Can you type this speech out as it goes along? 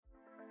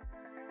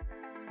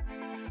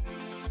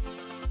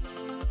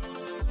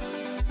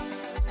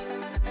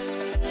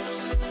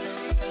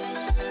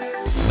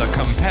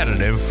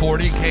Competitive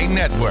 40K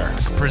Network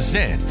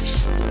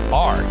presents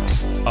Art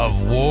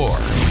of War.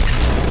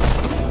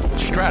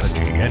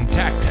 Strategy and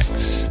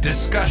tactics,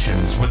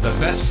 discussions with the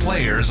best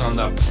players on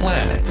the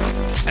planet.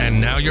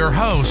 And now your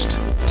host,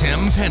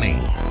 Tim Pinney,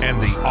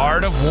 and the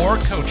Art of War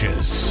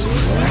coaches.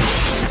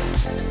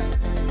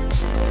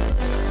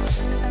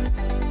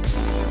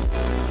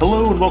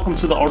 Hello and welcome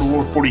to the Art of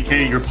War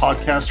 40K, your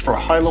podcast for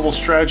high-level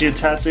strategy and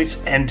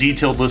tactics and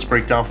detailed list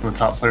breakdown from the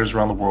top players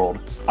around the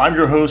world. I'm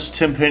your host,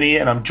 Tim Pinney,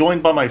 and I'm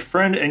joined by my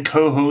friend and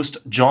co-host,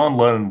 John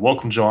Lennon.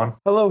 Welcome, John.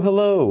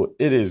 Hello.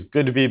 It is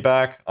good to be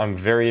back. I'm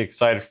very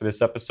excited for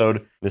this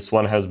episode. This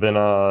one has been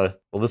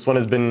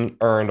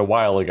earned a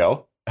while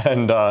ago,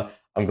 and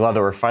I'm glad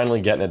that we're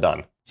finally getting it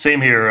done.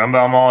 Same here. I'm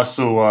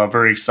also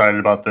very excited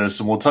about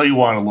this, and we'll tell you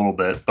why in a little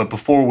bit. But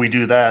before we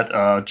do that,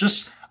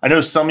 I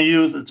know some of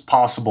you, it's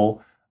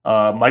possible,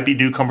 might be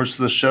newcomers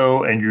to the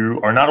show and you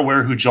are not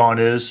aware who John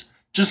is.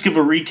 Just give a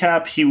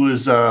recap. He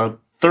was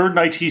third in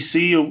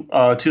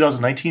ITC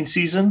 2019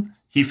 season.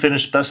 He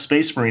finished Best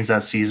Space Marines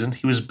that season.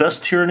 He was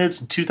Best Tyranids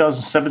in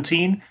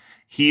 2017.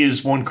 He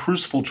has won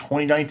Crucible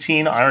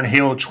 2019, Iron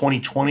Halo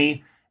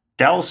 2020,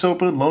 Dallas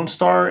Open, Lone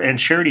Star, and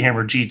Charity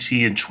Hammer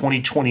GT in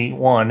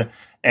 2021.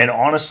 And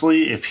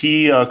honestly, if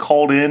he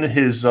called in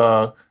his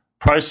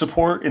prize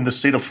support in the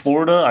state of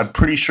Florida, I'm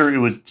pretty sure it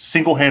would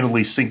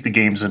single-handedly sink the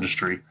games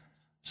industry.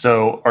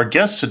 So our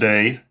guest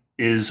today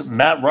is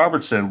Matt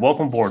Robertson.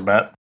 Welcome aboard,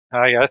 Matt.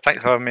 Hi, guys.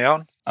 Thanks for having me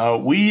on.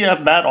 We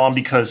have Matt on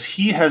because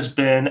he has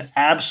been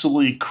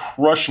absolutely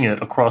crushing it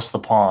across the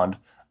pond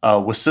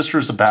with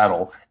Sisters of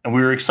Battle. And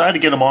we were excited to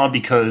get him on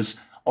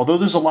because although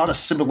there's a lot of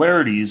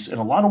similarities, in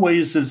a lot of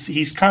ways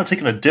he's kind of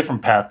taken a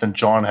different path than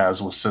John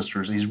has with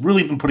Sisters. He's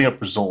really been putting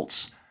up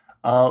results.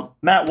 Matt,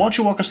 why don't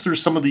you walk us through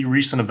some of the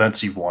recent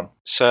events you've won?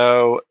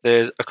 So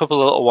there's a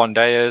couple of little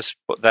one-dayers,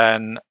 but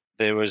then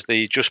there was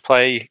the Just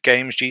Play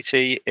Games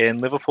GT in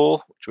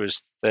Liverpool, which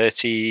was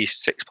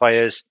 36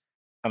 players.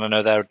 And I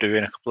know they're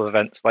doing a couple of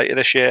events later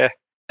this year.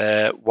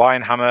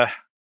 Winehammer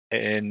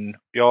in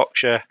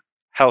Yorkshire,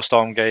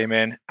 Hellstorm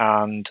Gaming,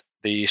 and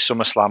the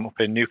SummerSlam up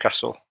in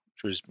Newcastle,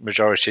 which was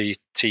majority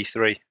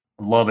T3.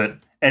 Love it.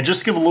 And just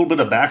to give a little bit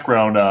of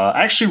background,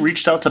 I actually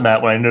reached out to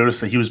Matt when I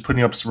noticed that he was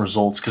putting up some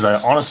results because I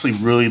honestly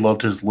really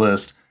loved his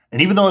list.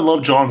 And even though I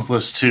love John's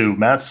list too,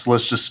 Matt's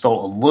list just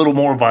felt a little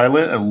more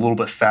violent and a little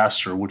bit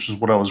faster, which is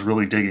what I was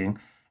really digging.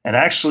 And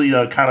actually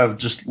kind of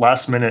just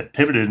last minute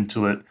pivoted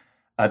into it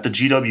at the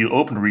GW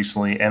Open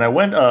recently. And I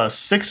went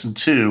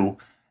 6-2.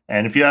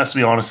 And if you ask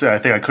me honestly, I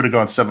think I could have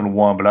gone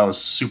 7-1, but I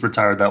was super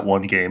tired that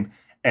one game.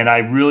 And I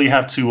really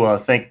have to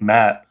thank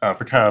Matt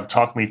for kind of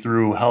talking me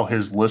through how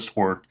his list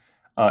worked.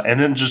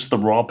 And then just the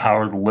raw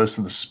power of the list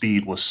and the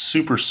speed was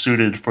super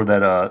suited for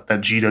that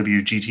GW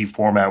GT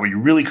format where you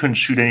really couldn't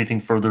shoot anything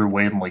further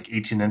away than like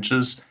 18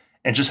 inches.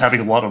 And just having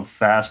a lot of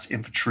fast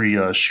infantry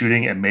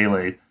shooting and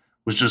melee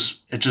it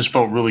just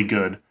felt really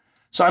good.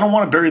 So I don't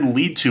want to bury the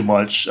lead too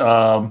much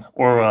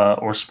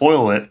or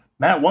spoil it.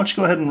 Matt, why don't you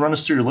go ahead and run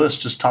us through your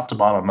list just top to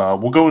bottom?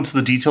 We'll go into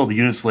the detail of the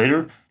units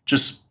later.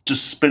 Just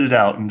spit it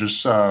out and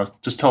just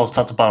tell us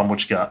top to bottom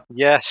what you got.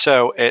 Yeah,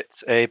 so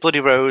it's a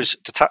Bloody Rose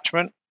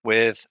detachment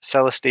with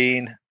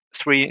Celestine,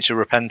 3 inches of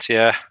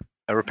Repentia,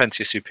 a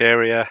Repentia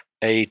Superior,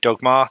 a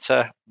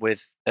Dogmata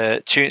with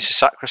 2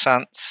 inches of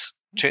Sacrosancts,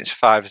 2 inches of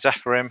 5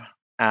 Zephyrim,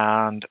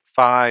 and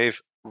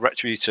 5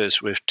 Retributors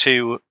with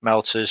 2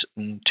 Melters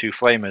and 2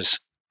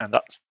 Flamers. And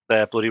that's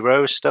their Bloody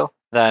Rose still.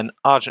 Then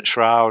Argent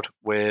Shroud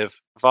with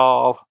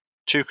Varl,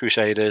 2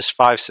 Crusaders,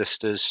 5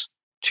 Sisters,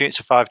 2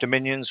 inches of 5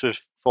 Dominions with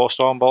 4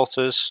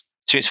 Stormbolters,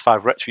 2 inches of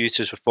 5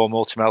 Retributors with 4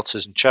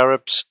 Multi-Melters and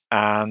Cherubs,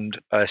 and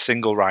a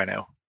single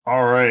Rhino.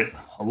 All right,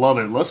 I love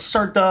it. Let's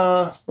start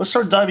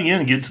diving in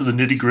and get into the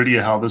nitty gritty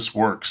of how this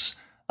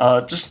works.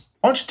 Just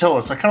why don't you tell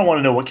us? I kind of want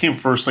to know what came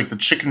first, like the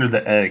chicken or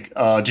the egg.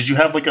 Did you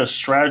have like a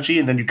strategy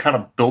and then you kind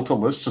of built a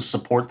list to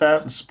support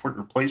that and support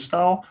your play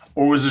style,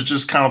 or was it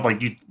just kind of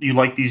like you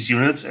like these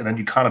units and then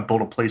you kind of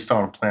built a play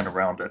style and plan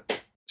around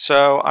it?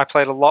 So I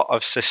played a lot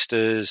of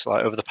Sisters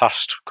like over the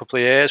past couple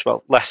of years.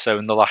 Well, less so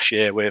in the last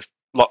year with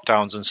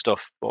lockdowns and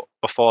stuff. But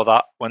before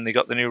that, when they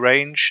got the new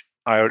range,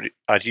 I'd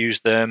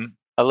used them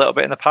a little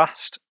bit in the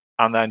past,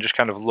 and then just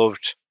kind of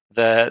loved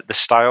the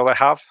style they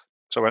have.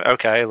 So I went,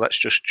 okay, let's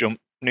just jump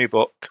new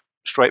book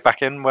straight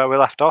back in where we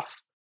left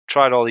off.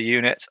 Tried all the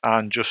units,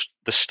 and just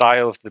the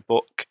style of the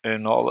book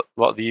and a lot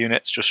of the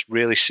units just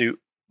really suit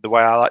the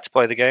way I like to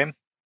play the game.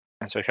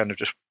 And so I kind of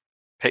just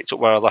picked up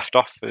where I left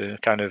off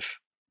kind of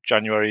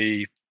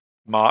January,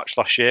 March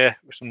last year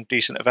with some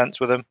decent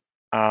events with them.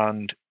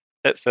 And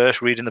at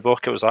first reading the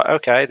book, it was like,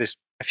 okay, there's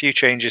a few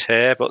changes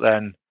here, but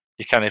then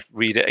you kind of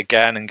read it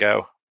again and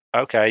go,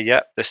 okay,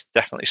 yeah, there's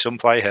definitely some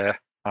play here,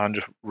 and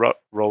just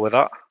roll with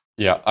that.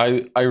 Yeah,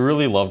 I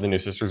really love the New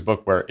Sisters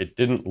book where it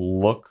didn't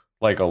look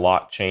like a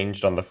lot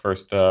changed on the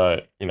first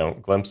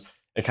glimpse.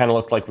 It kind of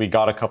looked like we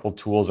got a couple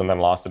tools and then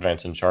lost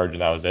Advance and Charge,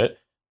 and that was it.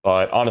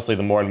 But honestly,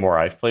 the more and more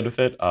I've played with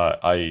it,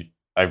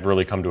 I've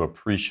really come to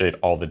appreciate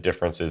all the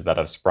differences that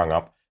have sprung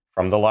up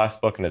from the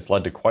last book, and it's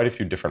led to quite a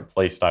few different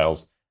play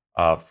styles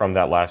from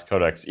that last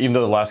codex. Even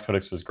though the last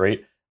codex was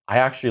great, I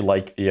actually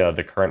like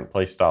the current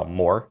playstyle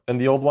more than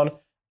the old one.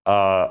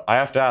 I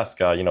have to ask,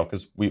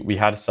 because we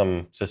had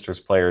some Sisters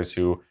players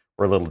who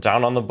were a little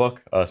down on the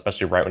book,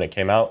 especially right when it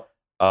came out.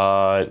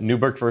 New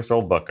book versus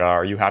old book.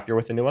 Are you happier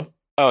with the new one?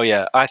 Oh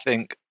yeah, I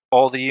think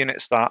all the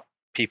units that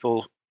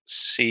people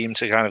seem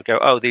to kind of go,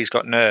 oh, these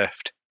got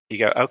nerfed. You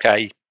go,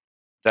 okay,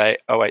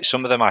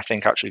 some of them I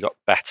think actually got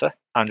better,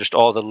 and just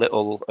all the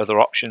little other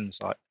options,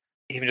 like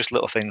even just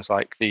little things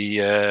like the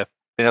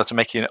being able to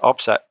make an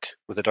obsec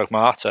with a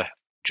dogmata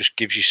just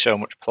gives you so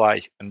much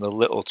play, and the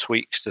little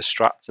tweaks to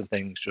strats and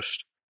things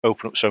just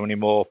open up so many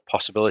more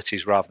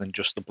possibilities rather than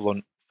just the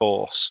blunt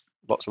force.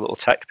 Lots of little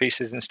tech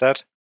pieces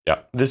instead.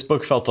 Yeah, this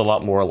book felt a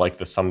lot more like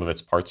the sum of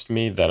its parts to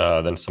me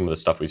than some of the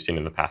stuff we've seen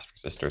in the past for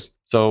Sisters.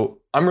 So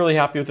I'm really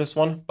happy with this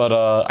one, but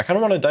I kind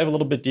of want to dive a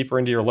little bit deeper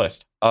into your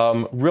list.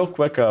 Real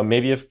quick,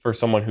 maybe if for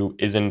someone who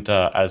isn't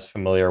as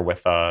familiar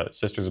with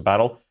Sisters of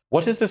Battle,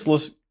 what does this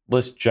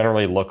list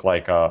generally look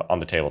like on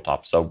the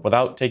tabletop? So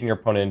without taking your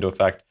opponent into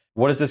effect,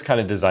 what is this kind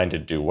of designed to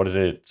do? What is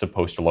it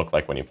supposed to look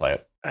like when you play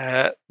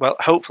it? Well,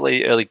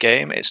 hopefully early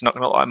game, it's not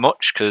going to look like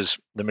much because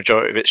the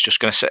majority of it's just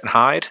going to sit and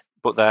hide,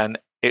 but then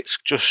it's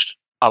just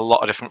a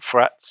lot of different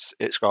threats.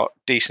 It's got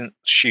decent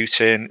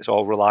shooting, it's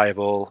all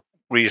reliable,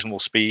 reasonable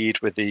speed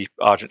with the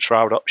Argent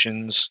Shroud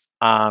options,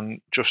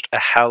 and just a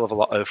hell of a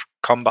lot of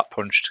combat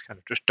punch to kind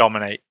of just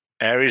dominate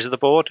areas of the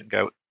board and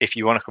go, if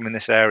you want to come in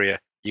this area,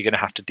 you're going to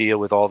have to deal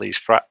with all these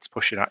threats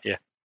pushing at you,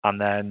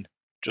 and then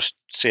just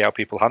see how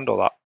people handle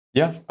that.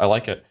 Yeah, I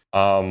like it.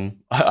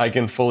 I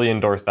can fully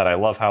endorse that. I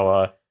love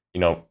how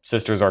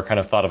Sisters are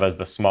kind of thought of as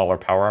the smaller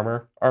power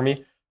armor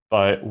army.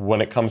 But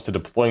when it comes to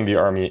deploying the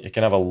army, it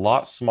can have a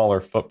lot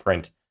smaller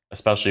footprint,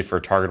 especially for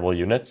targetable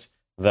units,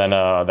 than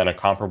a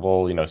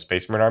comparable,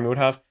 Space Marine army would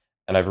have.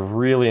 And I've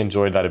really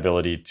enjoyed that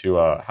ability to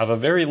have a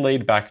very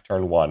laid-back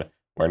turn one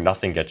where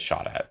nothing gets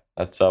shot at.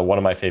 That's one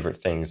of my favorite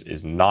things,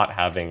 is not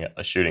having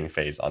a shooting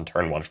phase on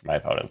turn one for my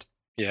opponent.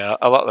 Yeah,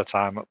 a lot of the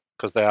time,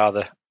 because they are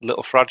the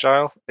little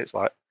fragile, it's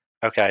like,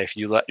 okay, if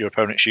you let your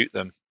opponent shoot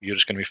them, you're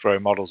just going to be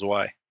throwing models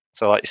away.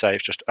 So like you say,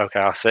 it's just, okay,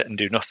 I'll sit and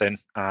do nothing,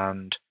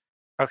 and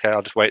okay,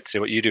 I'll just wait to see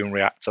what you do and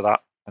react to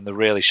that. And they're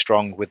really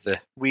strong with the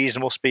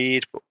reasonable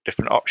speed, but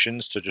different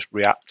options to just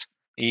react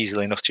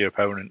easily enough to your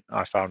opponent,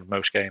 I found in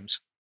most games.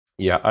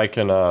 Yeah, I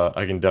can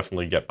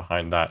definitely get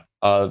behind that.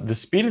 The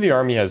speed of the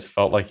army has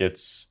felt like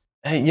it's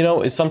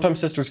sometimes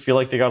Sisters feel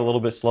like they got a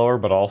little bit slower,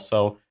 but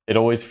also it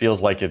always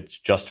feels like it's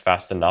just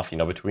fast enough,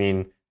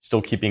 between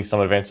still keeping some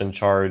advance in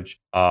charge.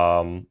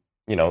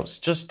 It's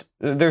just,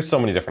 there's so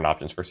many different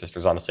options for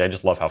Sisters, honestly. I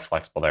just love how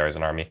flexible they are as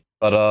an army.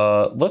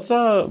 But let's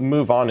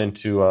move on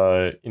into,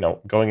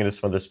 going into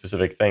some of the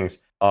specific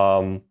things.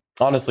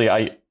 Honestly,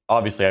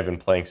 I've been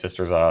playing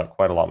Sisters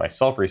quite a lot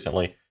myself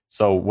recently.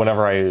 So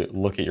whenever I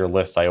look at your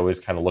list, I always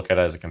kind of look at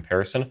it as a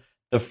comparison.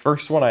 The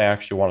first one I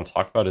actually want to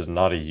talk about is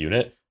not a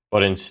unit,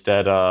 but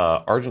instead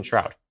Argent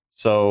Shroud.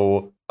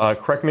 So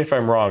correct me if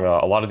I'm wrong,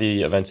 a lot of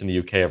the events in the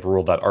UK have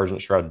ruled that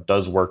Argent Shroud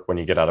does work when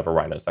you get out of a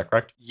Rhino. Is that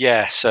correct?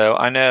 Yeah, so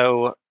I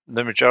know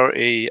the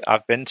majority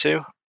I've been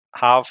to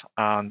have,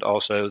 and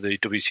also the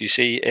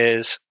WTC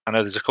is. I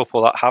know there's a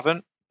couple that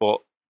haven't, but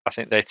I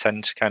think they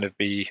tend to kind of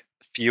be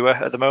fewer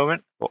at the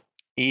moment. But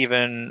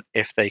even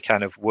if they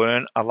kind of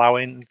weren't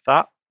allowing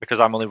that, because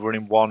I'm only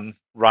running one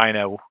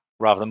Rhino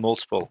rather than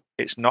multiple,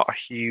 it's not a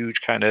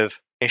huge kind of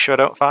issue, I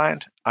don't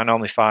find. I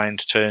normally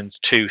find turns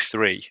 2,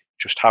 3,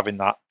 just having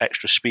that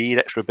extra speed,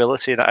 extra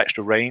ability, that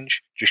extra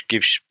range just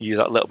gives you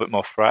that little bit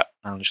more threat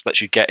and just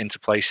lets you get into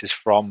places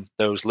from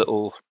those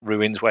little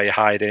ruins where you're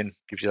hiding,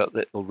 gives you that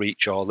little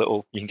reach, or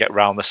you can get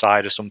round the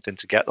side or something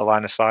to get the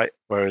line of sight.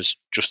 Whereas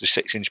just a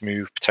 6-inch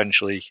move,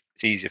 potentially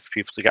it's easier for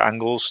people to get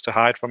angles to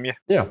hide from you.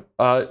 Yeah.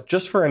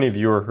 Just for any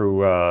viewer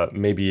who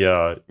maybe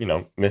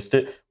missed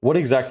it, what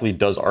exactly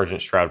does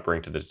Argent Shroud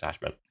bring to the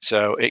detachment?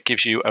 So it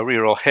gives you a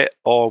reroll hit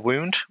or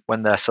wound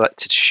when they're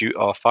selected to shoot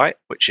or fight,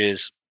 which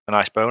is a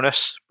nice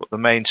bonus, but the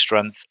main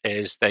strength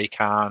is they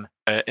can,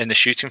 in the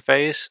shooting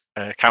phase,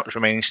 counters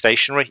remaining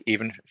stationary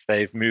even if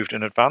they've moved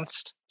and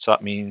advanced. So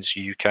that means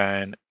you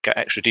can get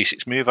extra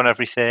d6 move on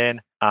everything,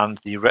 and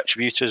the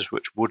Retributors,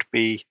 which would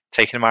be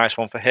taking a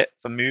 -1 for hit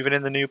for moving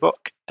in the new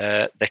book,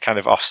 they kind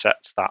of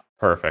offsets that.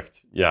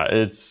 Perfect. Yeah,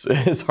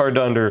 it's hard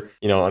to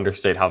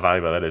understate how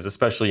valuable that is,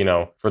 especially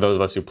for those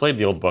of us who played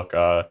the old book.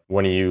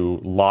 When you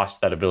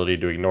lost that ability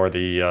to ignore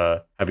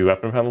the heavy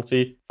weapon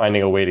penalty,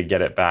 finding a way to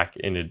get it back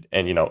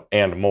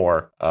and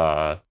more,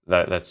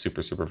 that's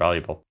super, super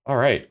valuable. All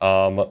right.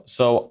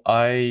 So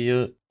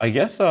I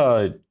guess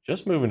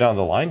just moving down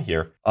the line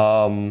here.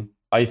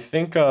 I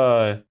think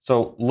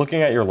so.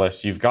 Looking at your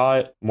list, you've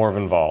got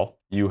Morven Vol,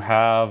 you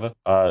have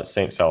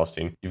Saint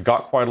Celestine, you've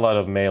got quite a lot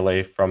of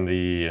melee from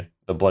the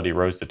Bloody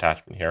Rose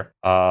detachment here.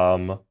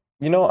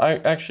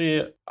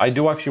 I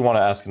do actually want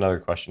to ask another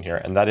question here,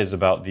 and that is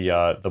about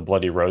the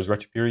Bloody Rose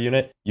Retributor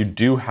unit. You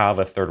do have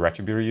a third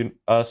Retributor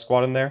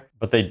squad in there,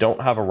 but they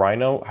don't have a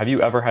Rhino. Have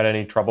you ever had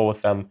any trouble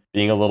with them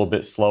being a little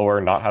bit slower,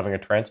 not having a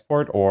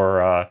transport,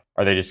 or are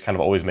they just kind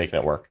of always making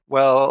it work?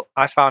 Well,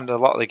 I found a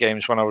lot of the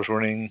games when I was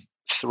running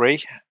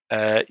 3,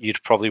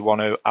 you'd probably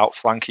want to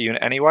outflank a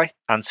unit anyway,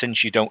 and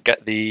since you don't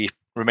get the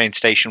remain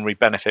stationary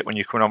benefit when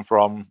you're coming on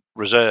from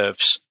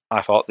reserves,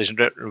 I thought there's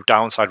no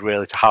downside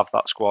really to have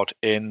that squad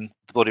in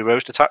the Bloody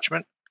Rose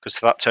detachment, because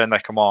for that turn they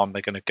come on,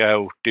 they're going to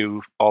go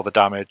do all the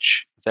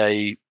damage.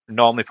 They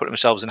normally put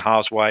themselves in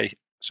harm's way,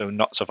 so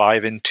not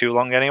surviving too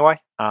long anyway.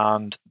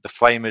 And the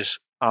Flamers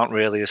aren't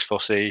really as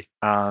fussy,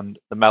 and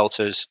the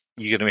Melters,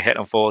 you're going to be hit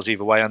on 4s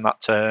either way on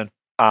that turn.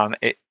 And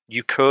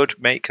you could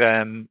make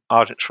them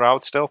Argent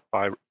Shroud still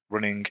by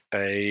running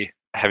a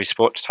heavy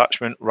support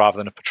detachment rather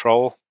than a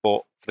patrol, but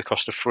for the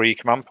cost of 3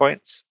 command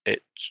points,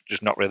 it's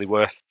just not really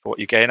worth what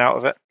you gain out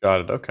of it.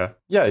 Got it. Okay.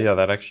 Yeah.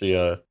 That actually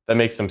that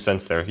makes some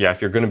sense there. Yeah, if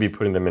you're going to be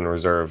putting them in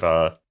reserve,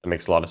 that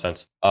makes a lot of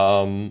sense.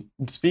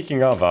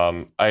 Speaking of,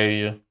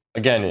 I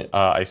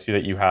see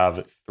that you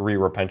have 3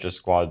 Repentia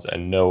squads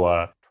and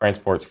no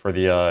transports for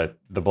the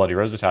Bloody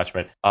Rose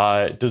attachment.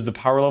 Does the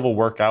power level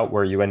work out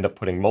where you end up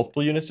putting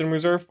multiple units in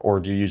reserve, or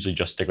do you usually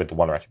just stick with the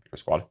one Retributor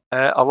squad?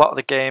 A lot of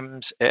the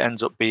games, it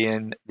ends up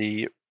being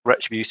the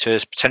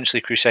Retributors,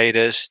 potentially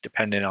Crusaders,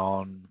 depending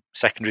on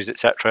secondaries,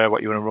 etc.,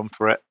 what you want to run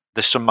for it.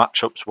 There's some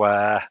matchups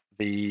where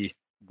the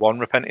 1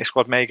 Repentia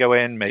squad may go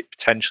in, maybe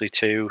potentially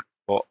 2,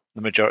 but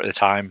the majority of the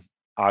time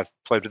I've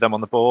played with them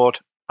on the board,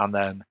 and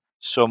then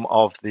some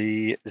of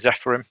the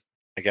Zephyrim,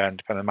 again,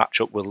 depending on the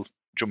matchup, will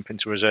jump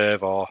into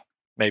reserve or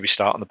maybe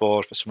start on the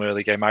board for some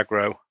early game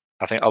aggro.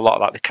 I think a lot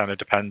of that kind of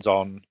depends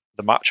on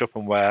the matchup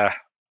and where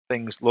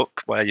things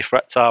look, where your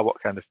threats are,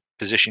 what kind of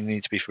position you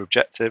need to be for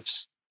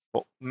objectives.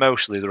 But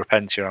mostly the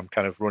Repentia I'm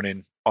kind of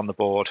running on the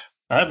board.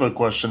 I have a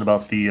question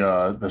about the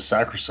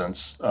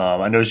Sacrosancts.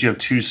 I noticed you have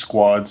 2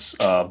 squads,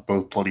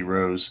 both Bloody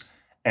Rose,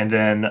 and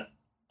then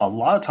a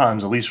lot of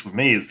times, at least for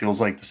me, it feels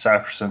like the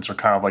Sacrosancts are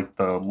kind of like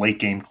the late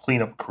game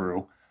cleanup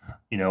crew,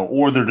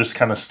 or they're just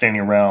kind of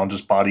standing around,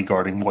 just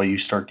bodyguarding while you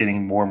start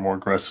getting more and more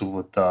aggressive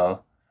with the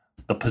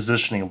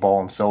positioning of Vol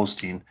and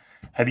Celestine.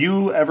 Have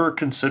you ever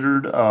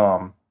considered,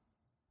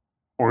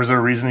 or is there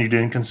a reason you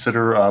didn't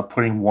consider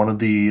putting one of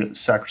the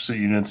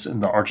Sacrosanct units in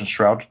the Argent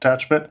Shroud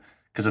detachment?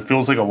 Because it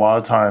feels like a lot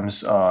of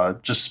times,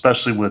 just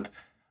especially with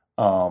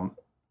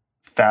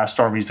fast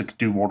armies that can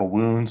do mortal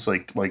wounds,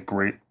 like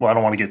great. Well, I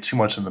don't want to get too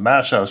much in the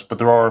matchups, but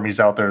there are armies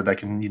out there that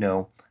can,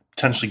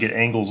 potentially get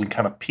angles and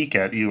kind of peek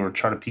at you or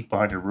try to peek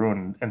behind your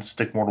ruin and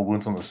stick mortal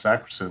wounds on the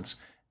Sacrosancts.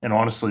 And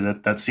honestly,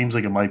 that seems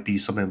like it might be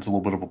something that's a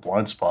little bit of a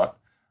blind spot.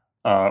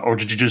 Or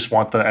did you just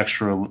want the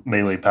extra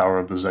melee power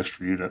of those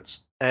extra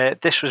units?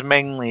 This was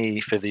mainly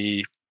for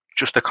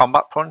just the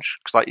combat punch,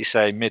 because like you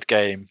say,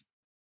 mid-game,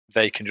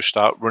 they can just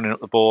start running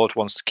up the board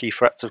once the key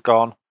threats have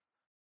gone.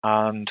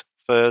 And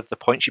for the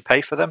points you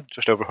pay for them,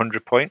 just over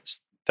 100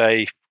 points,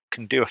 they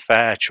can do a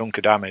fair chunk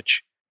of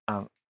damage.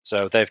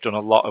 So they've done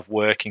a lot of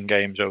work in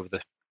games over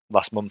the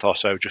last month or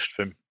so, just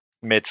from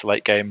mid to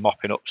late game,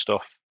 mopping up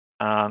stuff.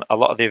 And a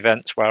lot of the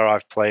events where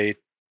I've played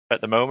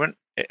at the moment,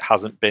 it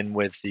hasn't been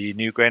with the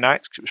new Grey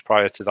Knights, because it was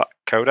prior to that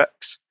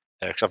codex,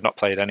 because I've not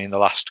played any in the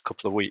last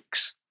couple of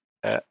weeks.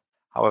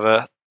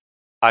 However,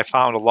 I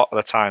found a lot of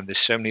the time there's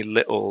so many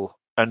little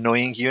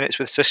annoying units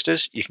with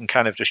sisters, you can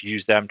kind of just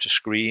use them to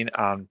screen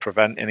and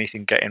prevent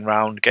anything getting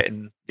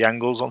the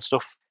angles on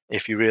stuff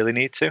if you really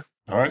need to.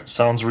 All right,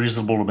 sounds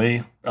reasonable to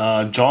me.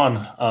 John,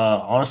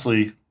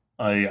 honestly,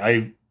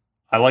 I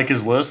like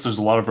his list. There's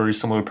a lot of very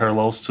similar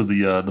parallels to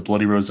the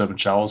Bloody Rose Evan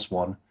Chalice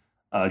one.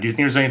 Do you think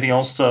there's anything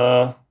else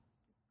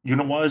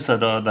unit-wise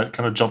that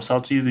kind of jumps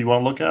out to you that you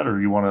want to look at,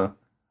 or you want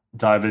to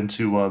dive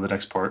into the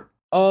next part?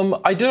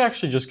 I did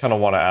actually just kind of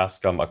want to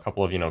ask a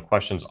couple of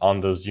questions on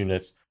those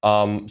units.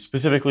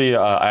 Specifically,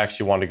 I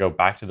actually want to go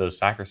back to those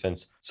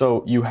Sacrosancts.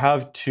 So you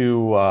have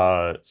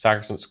 2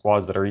 Sacrosanct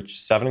squads that are each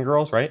 7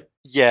 girls, right?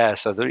 Yeah,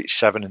 so they're each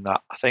 7 in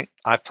that. I think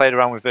I've played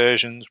around with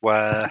versions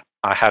where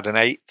I had an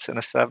 8 and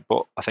a 7,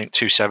 but I think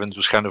 2 7s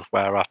was kind of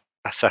where I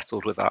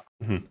settled with that.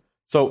 Mm-hmm.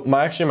 So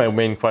my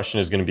main question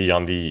is going to be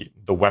on the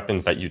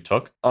weapons that you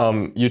took.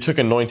 You took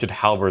anointed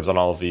halberds on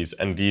all of these,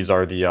 and these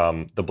are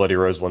the Bloody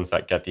Rose ones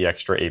that get the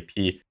extra AP.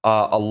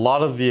 A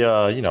lot of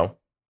the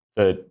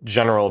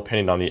general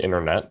opinion on the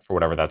internet, for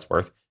whatever that's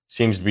worth,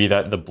 seems to be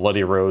that the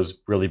Bloody Rose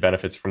really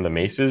benefits from the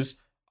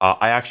maces.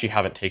 I actually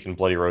haven't taken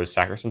Bloody Rose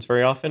Sacrosancts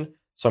very often,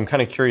 so I'm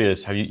kind of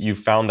curious. Have you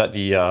found that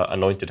the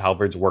anointed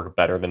halberds work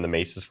better than the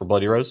maces for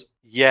Bloody Rose?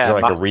 Yeah.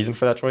 Is there a reason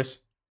for that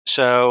choice?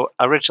 So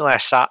originally I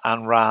sat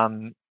and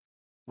ran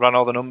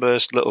all the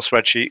numbers, little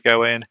spreadsheet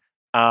going,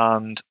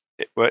 and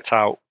it worked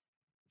out.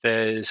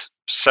 There's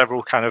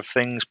several kind of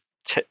things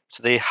tipped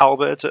to the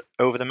halberds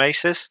over the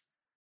maces.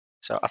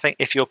 So I think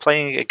if you're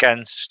playing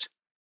against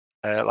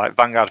like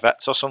Vanguard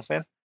Vets or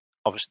something,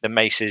 obviously the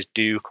maces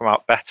do come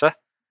out better,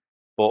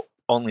 but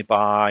only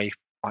by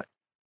like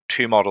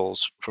 2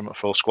 models from a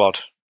full squad.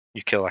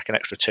 You kill like an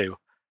extra 2.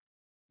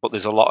 but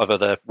there's a lot of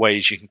other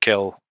ways you can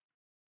kill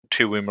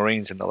 2-wound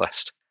Marines in the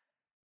list.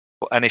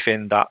 But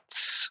anything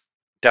that's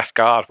Death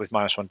Guard with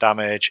 -1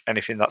 damage,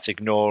 anything that's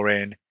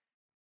ignoring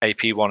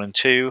AP 1 and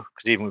 2,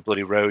 because even with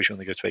Bloody Rose, you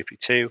only go to AP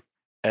 2,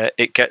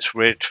 it gets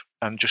rid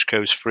and just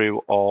goes through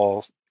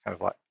all kind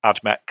of like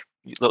AdMech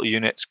little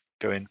units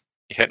going,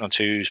 you're hitting on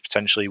 2s,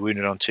 potentially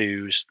wounded on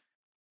 2s,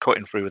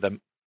 cutting through with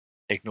them,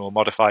 ignore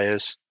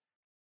modifiers,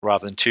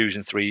 rather than 2s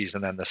and 3s,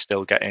 and then they're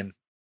still getting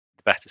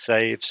the better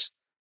saves.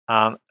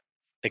 And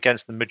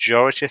against the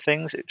majority of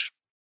things, it just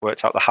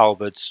worked out the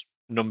halberds,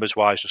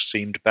 numbers-wise, just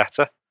seemed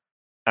better.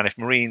 And if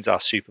Marines are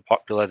super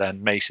popular,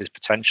 then maces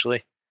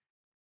potentially.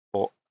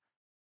 But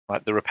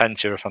like the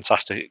Repentia are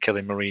fantastic at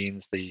killing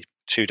Marines, the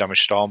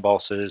 2-damage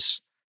Stormbolters.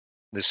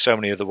 There's so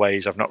many other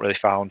ways I've not really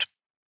found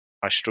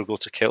I struggle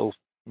to kill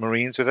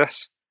Marines with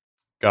this.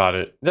 Got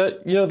it.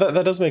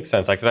 That does make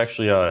sense. I could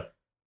actually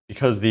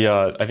because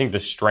I think the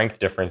strength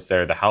difference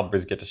there, the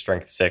halberds get to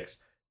strength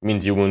 6,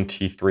 means you wound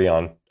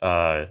T3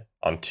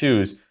 on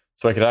 2s.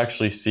 So I could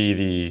actually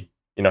see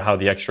how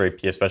the extra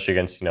AP, especially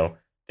against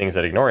things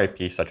that ignore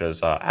AP, such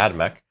as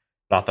AdMech.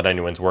 Not that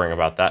anyone's worrying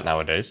about that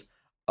nowadays.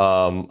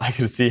 I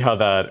can see how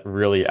that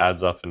really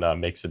adds up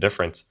and makes a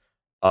difference.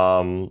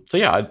 So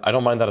yeah, I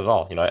don't mind that at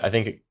all. I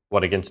think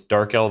against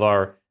Dark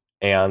Eldar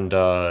and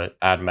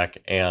AdMech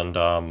and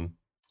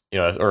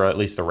or at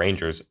least the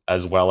Rangers,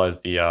 as well as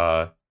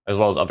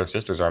other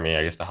Sisters army,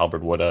 I guess the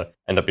halberd would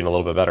end up being a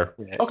little bit better.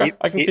 Yeah. Okay,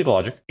 I can see the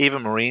logic.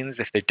 Even Marines,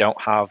 if they don't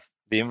have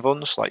the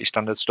invuns, like your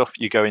standard stuff,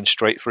 you go in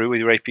straight through with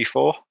your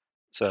AP4.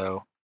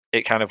 So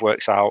it kind of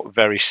works out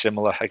very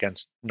similar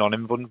against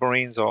non-invun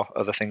Marines or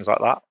other things like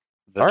that.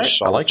 All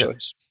right, I like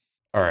it.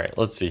 All right,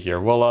 let's see here.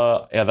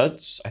 Well, yeah,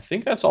 I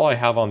think that's all I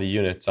have on the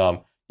units.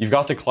 You've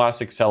got the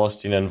classic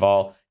Celestine and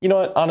Vol. You know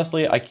what?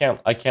 Honestly, I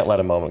can't let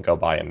a moment go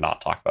by and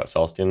not talk about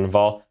Celestine and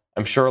Vol.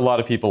 I'm sure a lot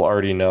of people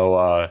already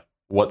know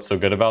what's so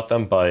good about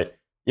them, but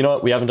you know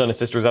what? We haven't done a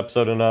Sisters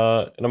episode in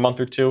a month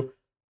or two.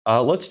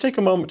 Let's take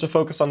a moment to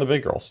focus on the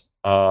big girls.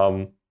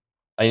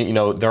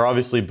 They're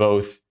obviously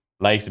both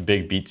nice,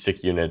 big, beat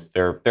stick units.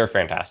 They're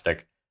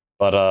fantastic.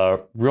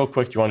 But real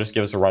quick, do you want to just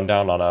give us a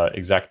rundown on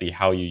exactly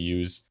how you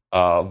use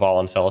Vol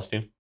and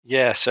Celestine?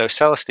 Yeah, so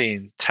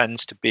Celestine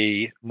tends to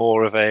be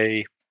more of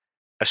a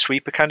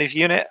sweeper kind of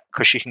unit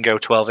because she can go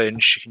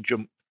 12-inch, she can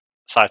jump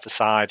side to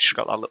side, she's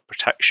got that little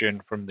protection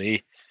from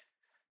the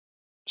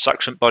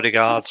Saxon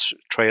bodyguards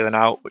trailing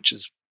out, which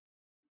is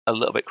a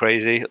little bit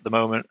crazy at the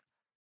moment.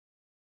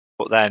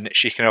 But then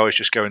she can always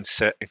just go and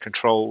sit and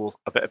control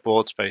a bit of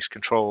board space,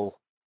 control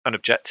an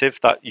objective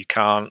that you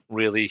can't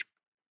really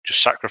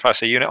just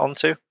sacrifice a unit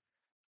onto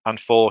and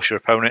force your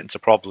opponent into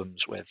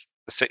problems with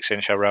the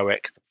 6-inch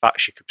heroic, the fact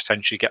she could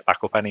potentially get back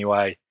up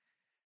anyway.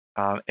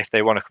 If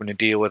they want to come in and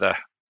deal with her,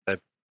 they're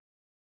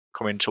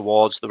coming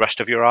towards the rest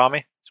of your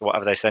army. So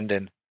whatever they send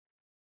in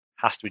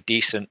has to be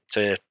decent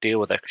to deal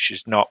with her because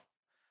she's not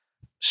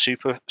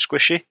super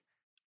squishy.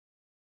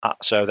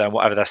 So then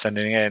whatever they're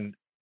sending in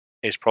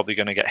is probably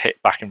going to get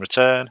hit back in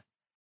return.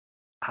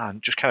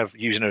 And just kind of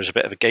using her as a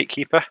bit of a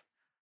gatekeeper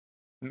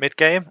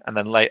mid-game, and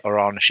then later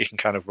on she can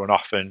kind of run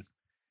off and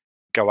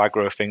go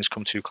aggro if things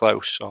come too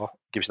close, or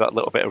gives that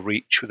little bit of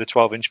reach with a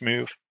 12-inch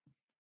move.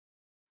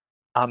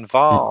 And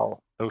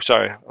Val, oh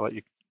sorry, I'll let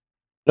you.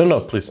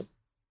 No, please.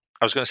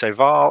 I was going to say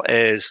Val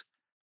is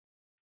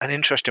an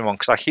interesting one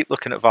because I keep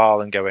looking at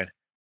Val and going,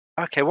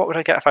 okay, what would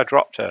I get if I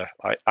dropped her?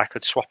 Like I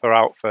could swap her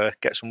out for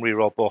get some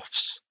reroll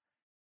buffs,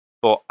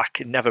 but I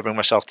can never bring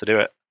myself to do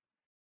it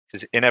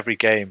because in every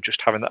game,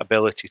 just having that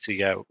ability to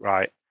go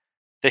right,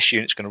 this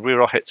unit's going to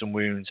reroll hits and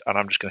wounds, and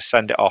I'm just going to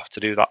send it off to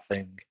do that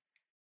thing.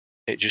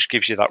 It just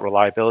gives you that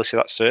reliability,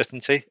 that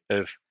certainty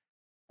of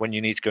when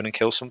you need to go in and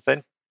kill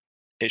something,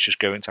 it's just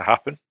going to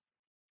happen.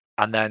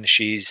 And then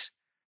she's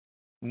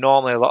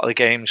normally a lot of the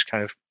games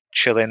kind of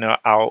chilling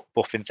out,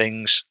 buffing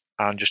things,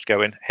 and just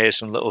going, here's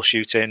some little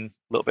shooting,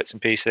 little bits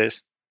and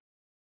pieces.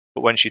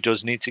 But when she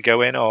does need to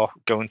go in or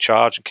go and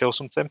charge and kill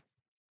something,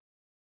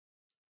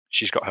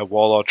 she's got her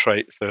Warlord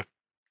trait for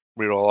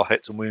reroll all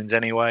hits and wounds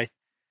anyway.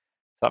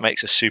 That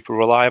makes her super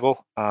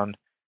reliable, and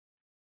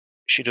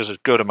she does a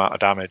good amount of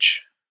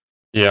damage.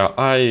 Yeah,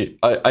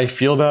 I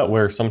feel that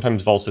where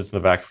sometimes Vol sits in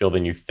the backfield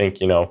and you think,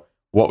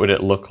 what would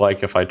it look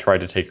like if I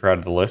tried to take her out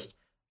of the list?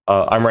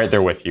 I'm right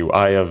there with you.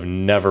 I have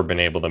never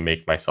been able to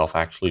make myself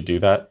actually do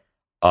that.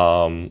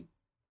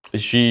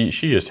 She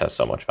just has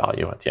so much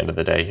value at the end of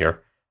the day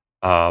here.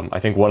 I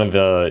think one of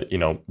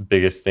the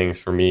biggest things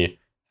for me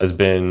has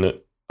been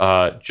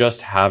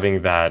just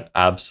having that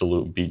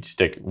absolute beat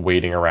stick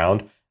waiting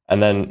around.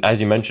 And then, as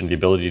you mentioned, the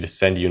ability to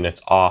send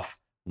units off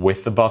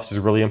with the buffs is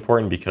really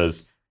important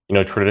because,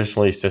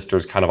 traditionally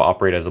Sisters kind of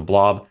operate as a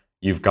blob.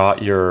 You've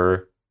got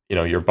your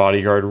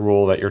bodyguard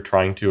rule that you're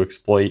trying to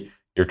exploit.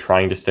 You're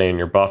trying to stay in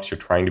your buffs. You're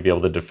trying to be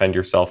able to defend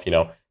yourself,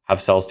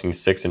 have Celestine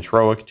 6-inch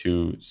heroic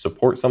to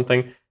support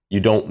something. You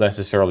don't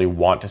necessarily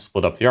want to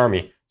split up the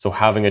army. So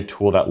having a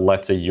tool that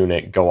lets a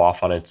unit go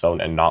off on its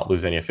own and not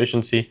lose any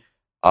efficiency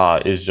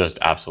is just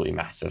absolutely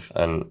massive.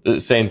 And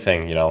the same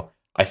thing,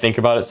 I think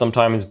about it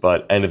sometimes,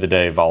 but end of the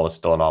day, Vol is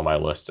still on all my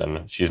lists,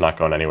 and she's not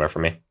going anywhere for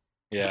me.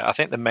 Yeah, I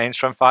think the main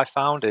strength I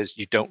found is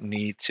you don't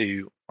need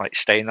to like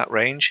stay in that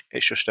range.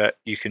 It's just that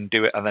you can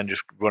do it and then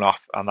just run off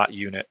on that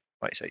unit.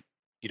 Like you say,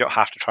 you don't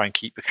have to try and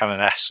keep your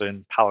Canoness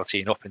and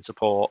Palatine up in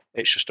support.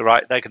 It's just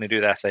right, they're going to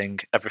do their thing.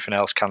 Everything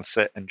else can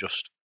sit and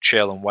just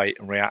chill and wait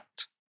and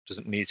react.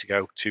 Doesn't need to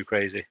go too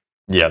crazy.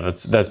 Yeah,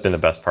 that's been the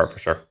best part for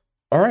sure.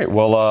 All right,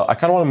 well, I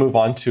kind of want to move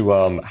on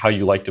to how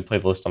you like to play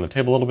the list on the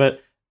table a little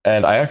bit.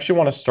 And I actually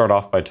want to start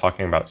off by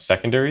talking about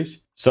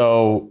secondaries.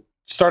 So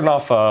starting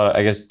off,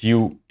 I guess,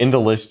 in the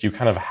list, you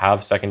kind of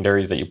have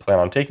secondaries that you plan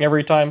on taking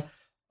every time?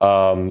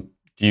 Do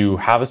you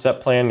have a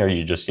set plan, or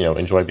you just,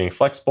 enjoy being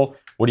flexible?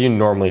 What do you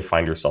normally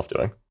find yourself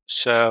doing?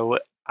 So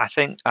I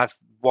think I've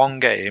one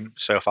game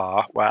so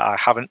far where I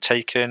haven't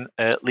taken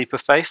a Leap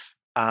of Faith,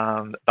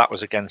 and that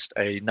was against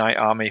a Knight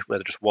army where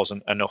there just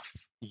wasn't enough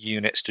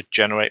units to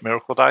generate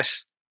Miracle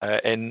Dice.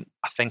 In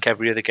I think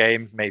every other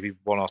game, maybe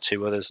one or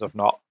two others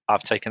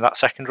I've taken that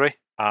secondary,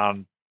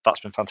 and that's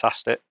been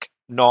fantastic.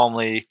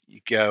 Normally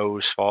it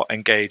goes for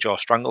Engage or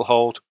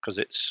Stranglehold because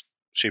it's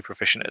super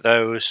efficient at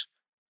those.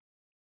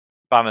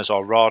 Banners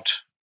or Rod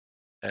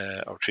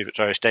or Retrieve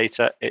Victorious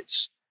Data,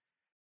 it's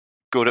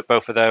good at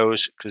both of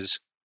those because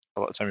a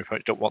lot of the time your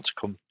opponents don't want to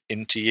come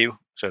into you,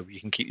 so you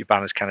can keep your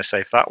banners kind of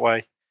safe that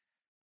way.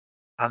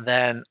 And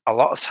then a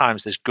lot of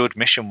times there's good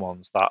mission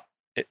ones that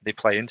they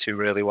play into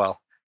really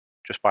well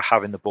just by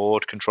having the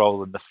board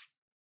control and the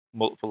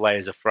multiple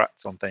layers of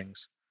threats on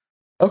things.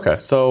 Okay,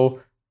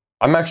 so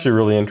I'm actually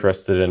really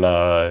interested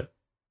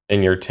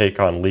in your take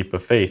on Leap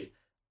of Faith.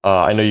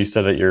 I know you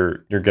said that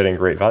you're getting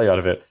great value out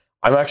of it.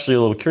 I'm actually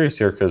a little curious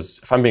here because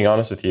if I'm being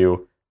honest with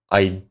you,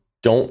 I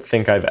don't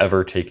think I've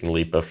ever taken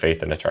Leap of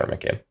Faith in a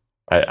tournament game.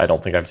 I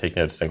don't think I've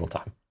taken it a single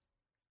time.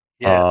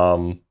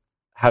 Yeah.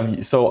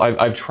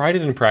 I've tried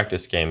it in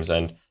practice games,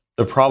 and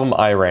the problem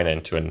I ran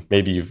into, and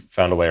maybe you've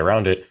found a way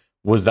around it,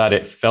 was that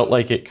it felt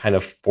like it kind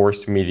of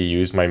forced me to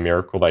use my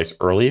Miracle Dice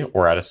early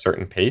or at a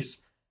certain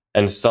pace.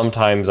 And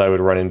sometimes I would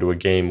run into a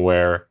game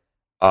where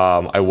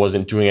I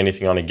wasn't doing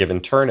anything on a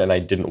given turn and I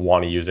didn't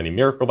want to use any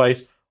Miracle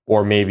Dice,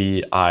 or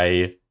maybe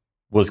I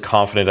was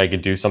confident I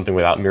could do something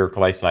without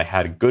Miracle Dice and I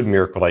had good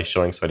Miracle Dice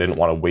showing, so I didn't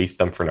want to waste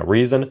them for no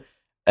reason.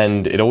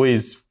 And it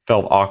always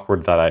felt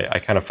awkward that I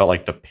kind of felt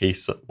like the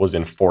pace was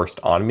enforced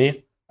on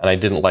me, and I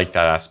didn't like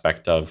that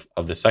aspect of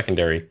the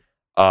secondary.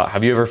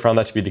 Have you ever found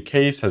that to be the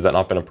case? Has that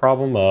not been a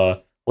problem?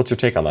 What's your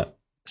take on that?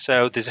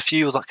 So there's a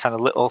few kind of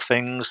little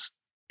things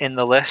in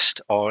the list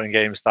or in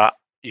games that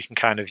you can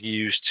kind of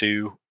use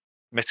to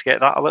mitigate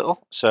that a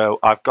little. So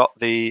I've got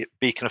the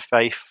Beacon of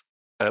Faith,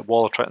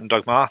 Wall of Trenton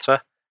Dogmata,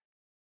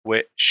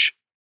 which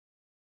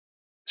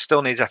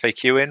still needs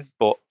FAQ in,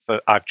 but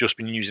I've just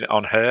been using it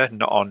on her,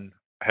 not on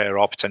her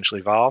or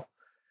potentially Val.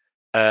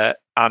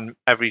 And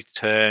every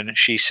turn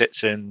she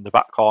sits in the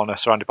back corner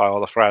surrounded by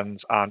all her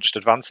friends and just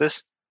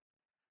advances.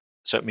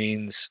 So it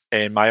means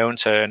in my own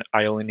turn,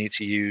 I only need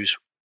to use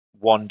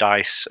one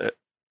dice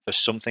for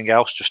something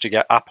else just to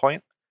get a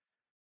point.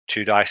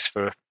 2 dice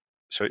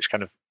so it's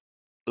kind of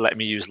letting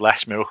me use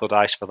less Miracle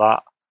Dice for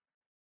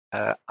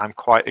that. I'm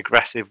quite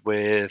aggressive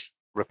with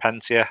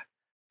Repentia,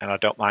 and I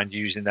don't mind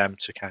using them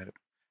to kind of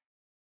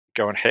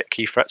go and hit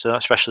key threats,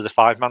 especially the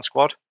 5-man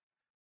squad.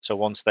 So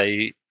once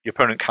your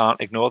opponent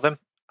can't ignore them,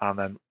 and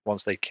then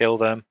once they kill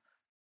them,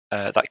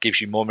 that gives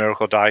you more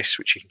Miracle Dice,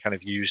 which you can kind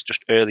of use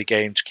just early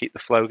game to keep the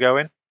flow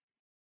going.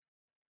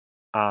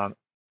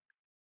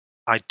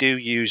 I do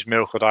use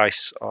Miracle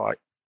Dice like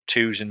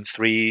 2s and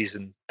 3s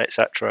and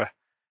etc.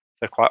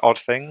 They're quite odd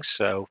things.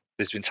 So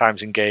there's been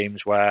times in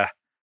games where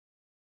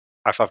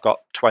if I've got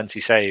 20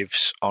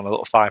 saves on a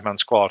little 5-man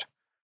squad,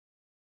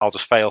 I'll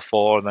just fail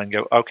 4 and then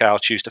go, okay, I'll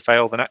choose to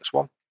fail the next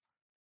one,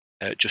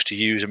 just to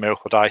use a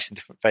Miracle Dice in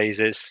different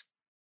phases.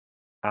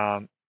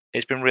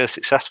 It's been really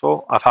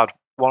successful. I've had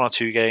 1 or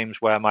 2 games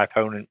where my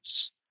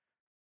opponents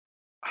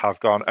have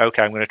gone,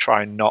 okay, I'm going to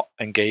try and not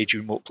engage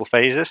you in multiple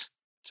phases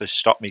to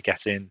stop me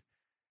getting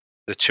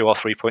the 2 or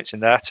 3 points in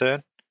their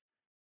turn.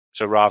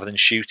 So rather than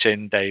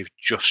shooting, they've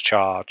just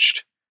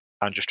charged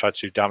and just tried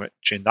to do damage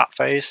in that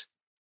phase.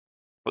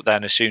 But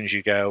then as soon as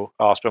you go,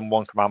 I'll spend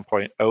 1 command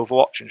point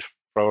Overwatch and just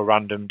throw a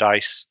random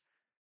dice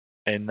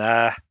in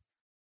there,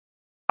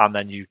 and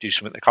then you do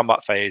something in the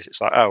combat phase, it's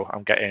like, oh,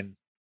 I'm getting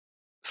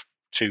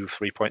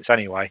 2-3 points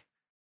anyway.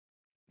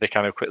 They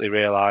kind of quickly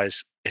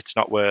realise it's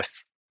not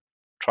worth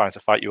trying to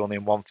fight you only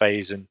in one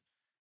phase and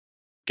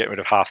get rid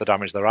of half the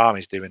damage their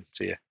army's doing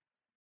to you.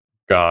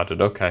 Got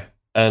it, okay.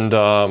 And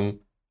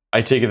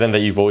I take it then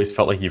that you've always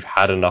felt like you've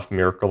had enough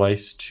Miracle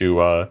Dice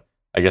to, I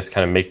guess,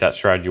 kind of make that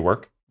strategy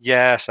work?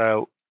 Yeah,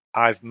 so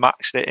I've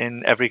maxed it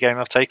in every game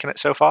I've taken it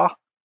so far,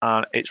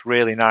 and it's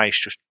really nice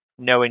just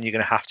knowing you're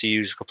going to have to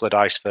use a couple of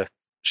dice for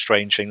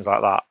strange things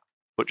like that,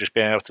 but just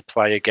being able to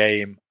play a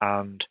game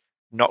and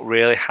not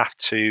really have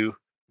to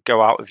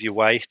go out of your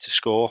way to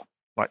score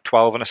like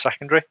 12 in a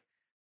secondary.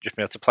 Just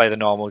be able to play the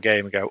normal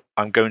game and go,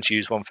 I'm going to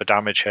use one for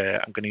damage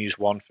here, I'm going to use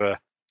one for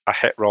a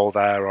hit roll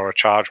there or a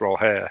charge roll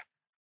here,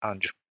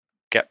 and just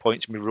get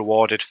points and be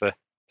rewarded for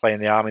playing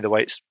the army the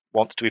way it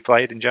wants to be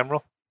played in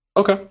general.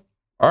 Okay.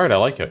 All right, I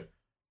like it.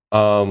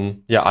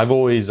 Yeah, I've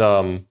always,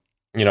 at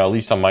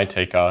least on my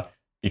take,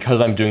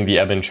 because I'm doing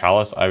the Ebon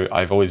Chalice,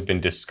 I've always been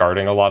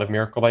discarding a lot of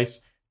Miracle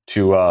Dice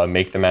to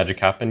make the magic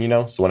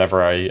happen, So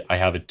whenever I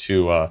have it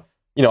too, I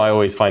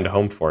always find a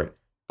home for it.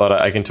 But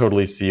I can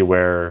totally see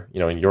where,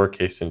 in your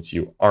case, since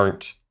you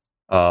aren't,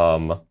 you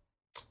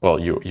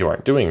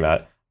aren't doing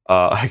that,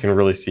 I can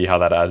really see how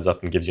that adds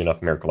up and gives you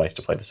enough Miracle Dice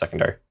to play the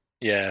secondary.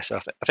 Yeah, so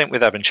I think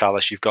with Ebon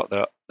Chalice, you've got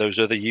those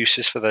other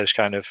uses for those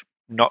kind of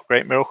not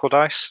great Miracle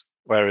Dice.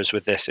 Whereas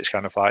with this, it's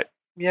kind of like,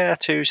 yeah,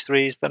 2s,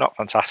 3s, they're not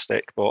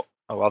fantastic, but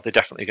they're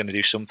definitely going to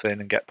do something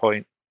and get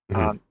point.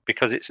 Mm-hmm. And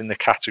because it's in the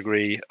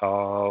category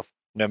of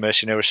No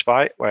Mercy, No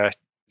Respite, where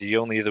the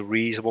only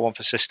reasonable one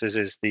for Sisters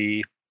is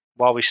the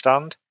While We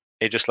Stand,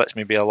 it just lets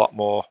me be a lot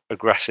more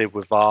aggressive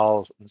with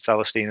Val and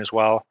Celestine as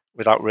well,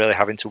 without really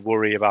having to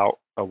worry about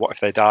what if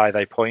they die,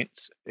 they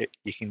point.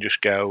 You can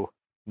just go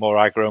more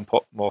aggro and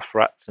put more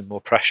threats and more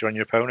pressure on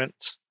your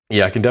opponents.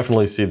 Yeah, I can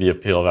definitely see the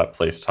appeal of that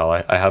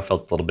playstyle. I have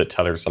felt a little bit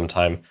tethered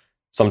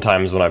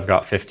sometimes when I've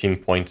got 15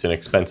 points in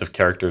expensive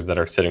characters that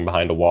are sitting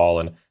behind a wall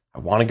and I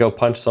want to go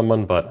punch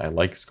someone, but I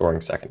like scoring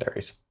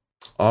secondaries.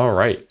 All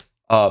right.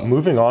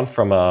 Moving on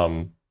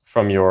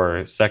from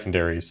your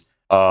secondaries,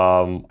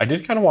 I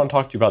did kind of want to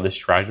talk to you about the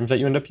stratagems that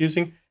you end up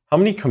using. How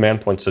many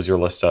command points does your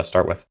list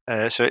start with?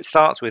 So it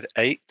starts with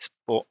 8,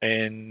 but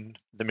in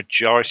the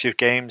majority of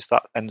games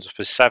that ends up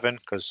as 7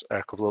 because a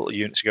couple of little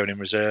units are going in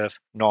reserve.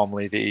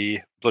 Normally the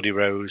Bloody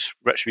Rose,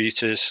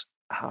 Retributors,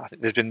 I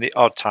think there's been the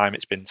odd time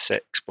it's been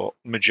 6, but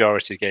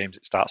majority of games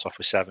it starts off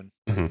with 7.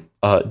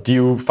 Mm-hmm. Do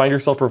you find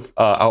yourself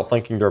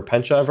outflanking their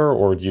Repentia ever,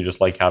 or do you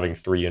just like having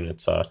 3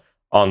 units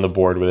on the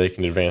board where they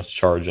can advance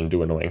charge and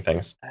do annoying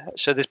things?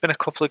 So there's been a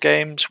couple of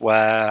games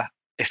where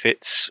if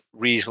it's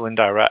reasonable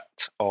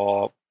indirect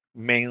or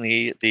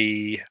mainly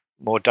the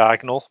more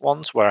diagonal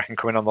ones where I can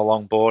come in on the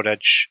long board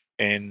edge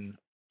in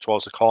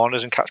towards the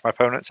corners and catch my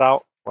opponents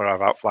out, where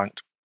I've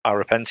outflanked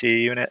our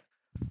Repentia unit.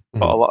 Mm-hmm.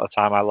 But a lot of the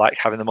time I like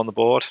having them on the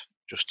board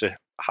just to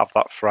have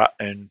that threat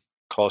and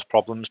cause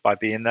problems by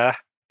being there.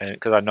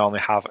 Because I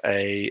normally have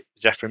a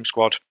Zephyrim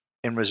squad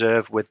in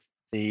reserve with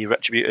the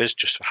Retributors,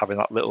 just for having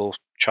that little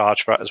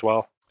charge threat as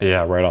well.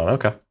 Yeah, right on.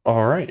 Okay.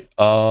 All right.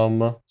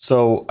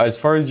 So as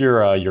far as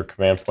your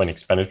command point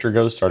expenditure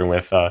goes, starting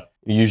with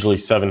usually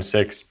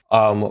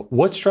 7/6,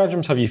 what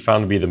stratagems have you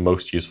found to be the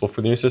most useful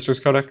for the New Sisters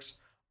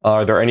Codex?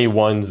 Are there any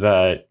ones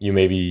that you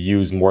maybe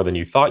use more than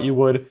you thought you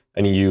would,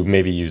 and you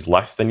maybe use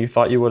less than you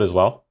thought you would as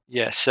well?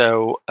 Yeah,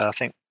 so I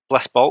think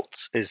Blessed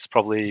Bolts is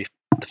probably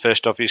the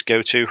first obvious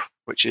go-to,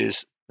 which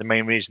is the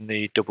main reason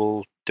the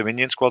double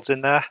Dominion squad's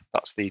in there.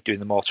 That's the doing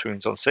the mortal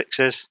wounds on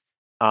 6s.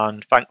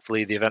 And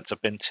thankfully, the events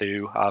I've been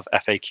to have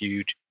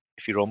FAQ'd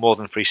if you roll more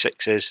than 3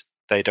 6s,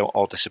 they don't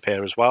all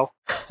disappear as well.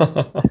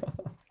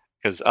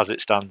 Because as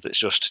it stands, it's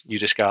just you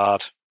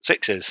discard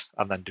 6s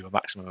and then do a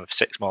maximum of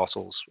 6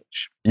 mortals.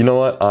 Which you know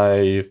what?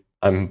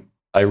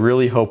 I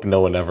really hope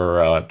no one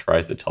ever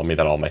tries to tell me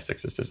that all my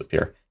 6s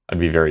disappear. I'd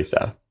be very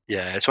sad.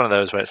 Yeah, it's one of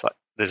those where it's like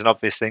there's an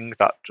obvious thing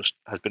that just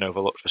has been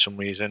overlooked for some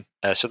reason.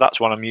 So that's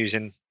one I'm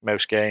using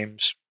most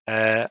games.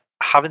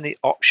 Having the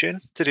option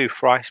to do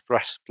Thrice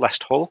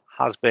Blessed Hull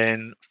has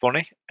been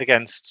funny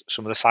against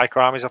some of the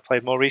Psycho armies I've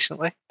played more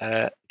recently.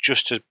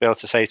 Just to be able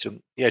to say to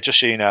them, yeah, just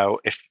so you know,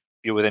 if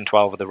you're within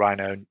 12 of the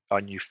Rhino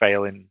and you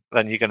fail in,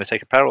 then you're going to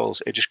take a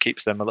perils. It just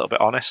keeps them a little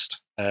bit honest.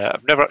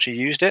 I've never actually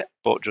used it,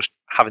 but just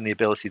having the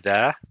ability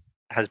there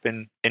has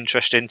been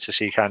interesting to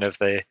see kind of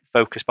the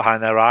focus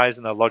behind their eyes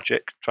and their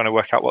logic, trying to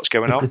work out what's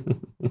going on.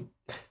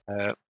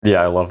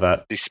 Yeah, I love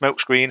that. The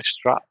smokescreen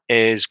strat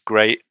is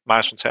great.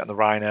 -1 on the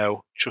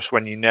Rhino, just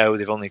when you know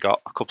they've only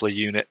got a couple of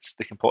units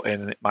they can put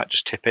in and it might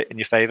just tip it in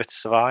your favour to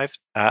survive.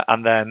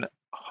 And then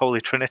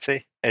Holy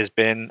Trinity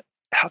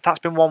that's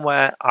been one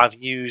where I've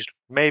used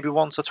maybe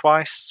once or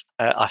twice.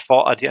 I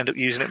thought I'd end up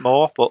using it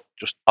more, but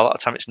just a lot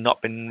of time it's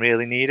not been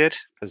really needed,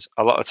 because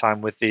a lot of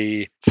time with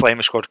the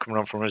Flamer squad coming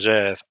on from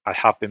reserve, I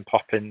have been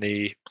popping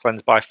the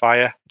Cleanse by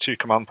Fire 2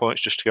 command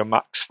points just to go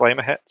max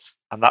Flamer hits,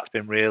 and that's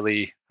been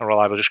really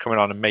reliable, just coming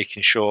on and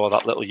making sure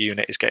that little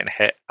unit is getting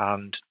hit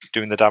and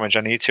doing the damage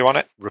I need to on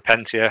it.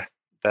 Repentia,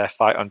 their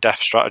Fight on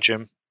Death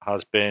stratagem,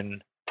 has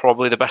been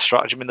probably the best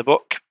stratagem in the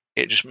book.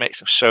 It just makes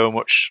them so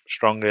much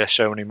stronger,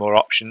 so many more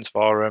options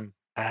for them.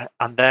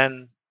 And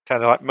then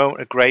kind of like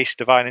Moment of Grace,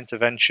 Divine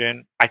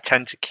Intervention, I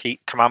tend to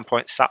keep command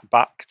points sat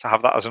back to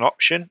have that as an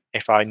option.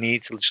 If I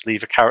need to just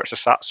leave a character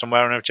sat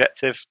somewhere on an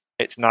objective,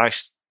 it's a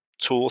nice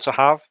tool to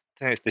have.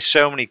 There's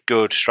so many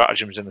good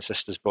stratagems in the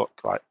Sisters book.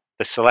 Like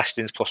the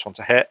Celestine's +1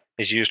 to hit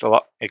is used a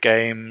lot in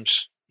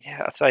games.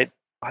 Yeah, I'd say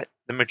like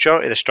the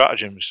majority of the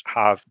stratagems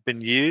have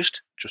been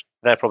used. Just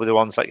they're probably the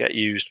ones that get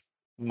used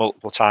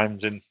multiple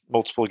times in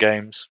multiple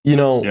games.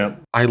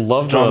 I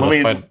love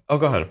the fight. Oh,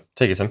 go ahead.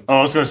 Take it, Tim.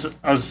 Oh,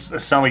 it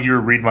sound like you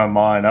were reading my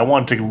mind. I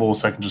want to take a little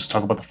second just to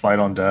talk about the Fight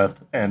on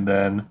Death. And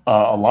then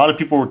a lot of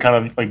people were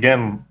kind of,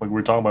 again, like we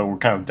were talking about, we're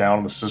kind of down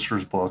in the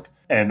Sisters book.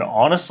 And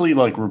honestly,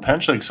 like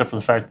Repentia, except for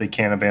the fact that they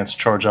can't advance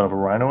charge out of a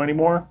Rhino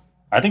anymore,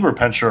 I think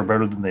Repentia are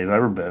better than they've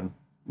ever been.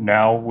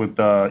 Now with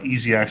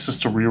easy access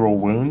to reroll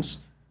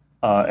wounds,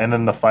 and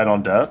then the fight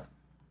on death,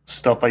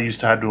 stuff I used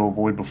to have to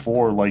avoid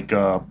before, like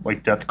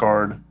Death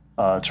Guard,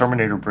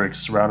 Terminator bricks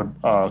surrounded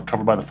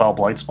covered by the Foul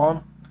Blight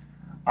spawn.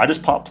 I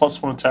just pop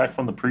 +1 attack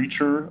from the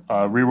Preacher,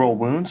 reroll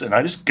wounds, and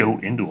I just go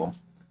into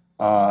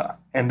them.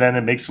 And then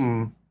it makes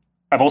them.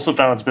 I've also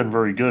found it's been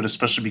very good,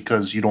 especially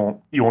because you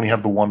only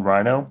have the one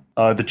Rhino.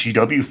 The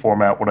GW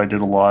format, what I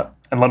did a lot,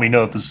 and let me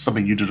know if this is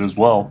something you did as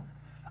well.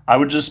 I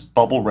would just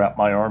bubble wrap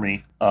my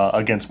army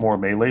against more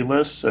melee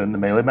lists and the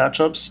melee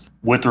matchups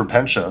with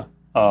Repentia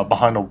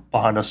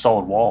behind a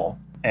solid wall.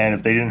 And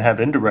if they didn't have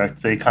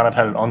indirect, they kind of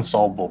had an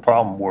unsolvable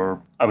problem where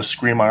I was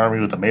screaming my army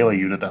with a melee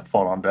unit that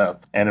fought on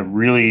death. And it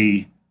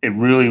really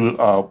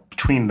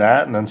between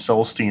that and then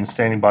Celestine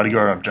standing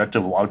bodyguard on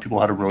objective, a lot of people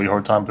had a really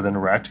hard time with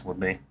interacting with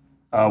me.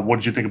 What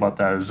did you think about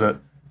that?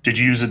 Did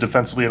you use it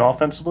defensively and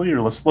offensively,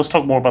 or let's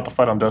talk more about the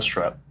fight on death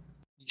strat?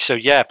 So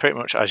yeah, pretty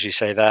much as you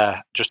say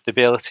there, just the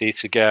ability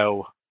to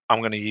go, I'm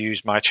going to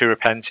use my 2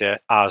 Repentia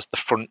as the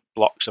front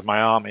blocks of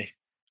my army,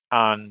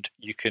 and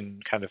you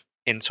can kind of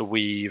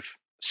interweave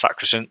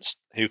Sacrosanct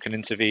who can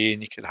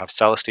intervene. You could have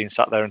Celestine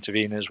sat there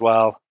intervene as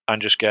well,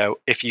 and just go,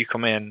 if you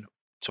come in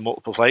to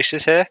multiple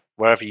places here,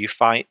 wherever you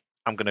fight,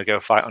 I'm going to go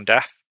fight on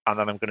death, and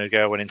then I'm going to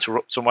go and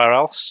interrupt somewhere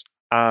else.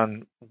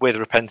 And with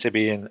Repentia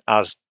being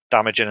as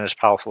damaging and as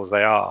powerful as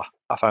they are,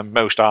 I find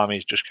most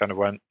armies just kind of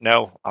went,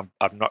 no, I'm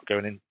not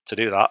going in to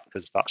do that,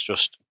 because that's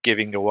just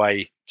giving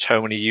away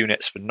so many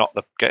units for not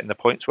getting the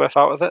points worth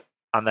out of it.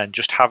 And then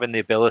just having the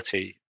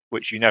ability,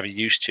 which you never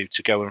used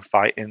to go and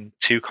fight in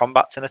 2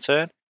 combats in a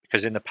turn.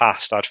 Because in the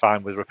past, I'd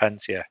find with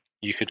Repentia,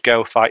 you could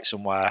go fight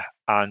somewhere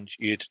and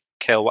you'd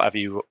kill whatever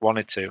you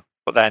wanted to,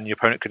 but then your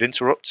opponent could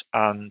interrupt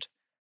and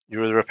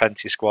your other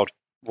Repentia squad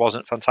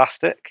wasn't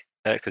fantastic,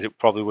 because it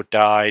probably would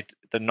die.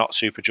 They're not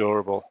super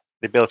durable.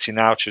 The ability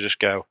now to just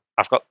go,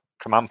 I've got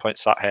command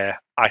points sat here,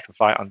 I can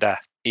fight on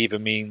death, either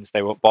means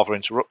they won't bother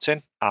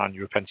interrupting and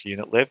your Repentia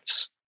unit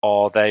lives,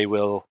 or they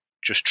will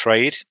just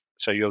trade.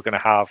 So you're going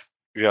to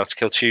be able to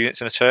kill 2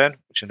 units in a turn,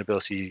 which is an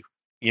ability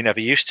you never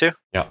used to.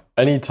 Yeah.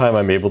 Anytime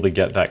I'm able to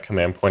get that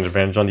command point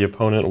advantage on the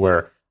opponent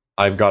where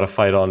I've got a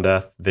fight on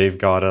death, they've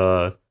got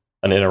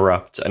an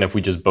interrupt, and if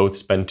we just both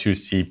spend 2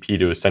 CP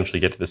to essentially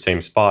get to the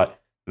same spot,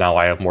 now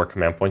I have more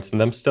command points than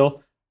them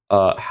still,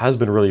 has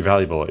been really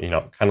valuable. Kind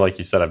of like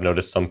you said, I've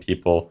noticed some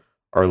people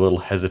are a little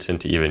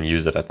hesitant to even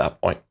use it at that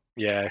point.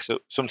 Yeah, so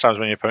sometimes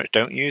when your opponents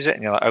don't use it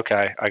and you're like,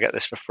 okay, I get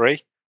this for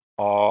free,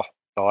 or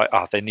they're like,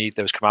 oh, they need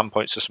those command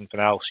points for something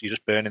else, you're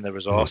just burning the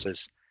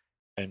resources,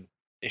 and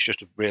it's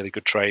just a really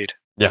good trade.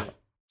 Yeah.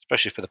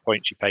 Especially for the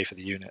points you pay for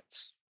the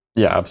units.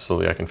 Yeah,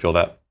 absolutely. I can feel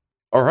that.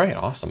 All right,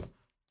 awesome.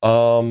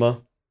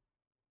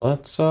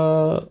 Let's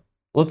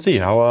see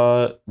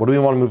what do we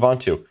want to move on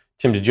to?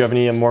 Tim, did you have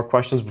any more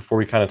questions before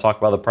we kind of talk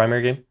about the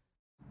primary game?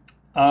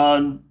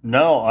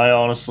 No, I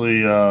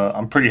honestly,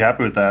 I'm pretty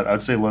happy with that.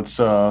 I'd say let's,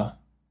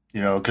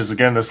 because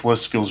again, this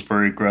list feels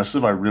very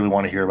aggressive. I really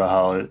want to hear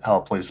about how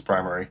it plays the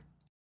primary.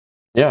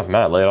 Yeah,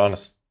 Matt, lay it on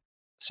us.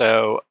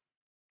 So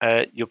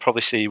you'll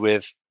probably see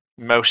with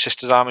most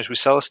Sisters armies with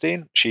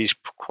Celestine, she's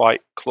quite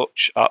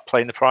clutch at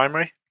playing the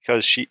primary,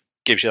 because she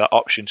gives you that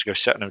option to go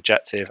set an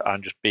objective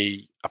and just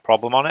be a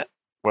problem on it.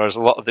 Whereas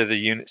a lot of the other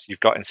units you've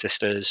got in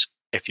Sisters,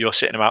 if you're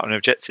sitting them out on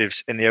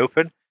objectives in the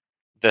open,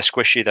 they're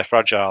squishy, they're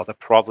fragile, they're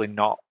probably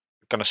not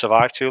going to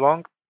survive too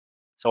long.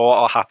 So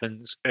what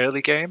happens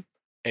early game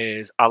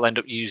is I'll end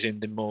up using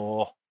the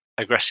more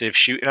aggressive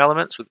shooting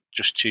elements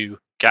just to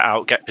get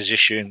out, get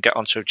position, get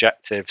onto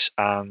objectives,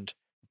 and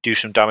do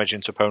some damage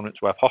into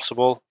opponents where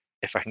possible.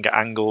 If I can get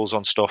angles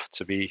on stuff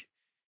to be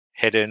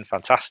hidden,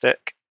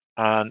 fantastic.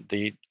 And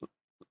the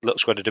little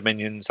squad of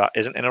Dominions that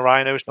isn't in a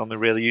Rhino is normally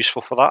really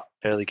useful for that.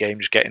 Early game,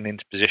 just getting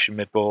into position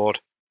mid-board.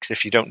 Because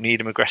if you don't need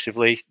them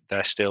aggressively,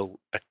 they're still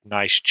a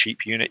nice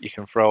cheap unit you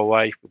can throw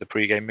away with a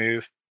pre-game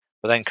move.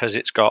 But then because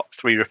it's got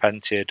 3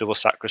 Repentia, double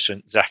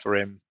Sacrosanct,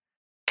 Zephyrim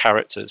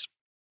characters,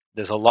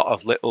 there's a lot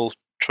of little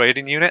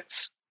trading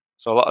units.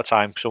 So a lot of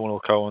time someone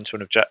will go onto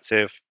an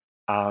objective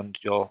and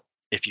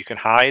if you can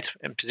hide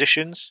in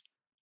positions,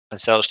 and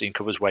Celestine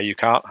covers where you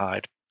can't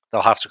hide,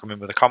 they'll have to come in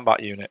with a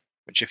combat unit,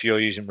 which if you're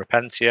using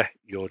Repentia,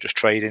 you're just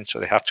trading, so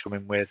they have to come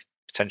in with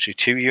potentially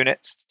 2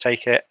 units to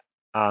take it.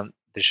 And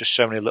there's just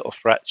so many little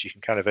threats. You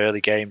can kind of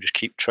early game just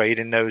keep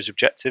trading those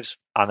objectives,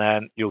 and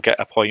then you'll get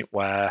a point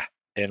where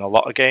in a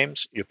lot of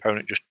games your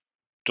opponent just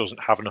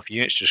doesn't have enough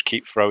units to just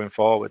keep throwing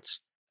forwards,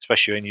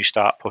 especially when you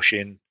start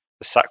pushing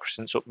the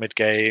Sacrosancts up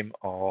mid-game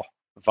or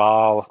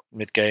Val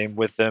mid-game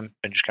with them,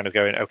 and just kind of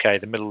going, okay,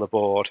 the middle of the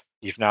board,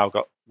 you've now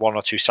got 1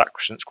 or 2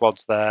 Sacrosanct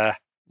squads there,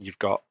 you've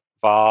got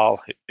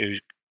Val who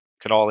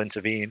can all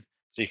intervene,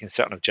 so you can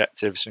set on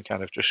objectives and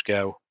kind of just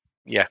go,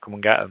 yeah, come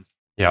and get them.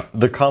 Yeah,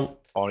 the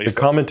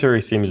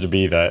commentary seems to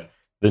be that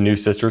the new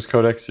Sisters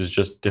Codex is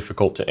just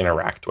difficult to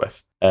interact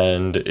with,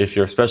 and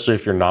especially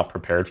if you're not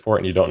prepared for it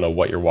and you don't know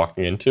what you're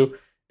walking into,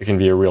 it can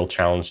be a real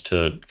challenge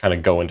to kind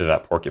of go into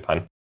that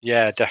porcupine.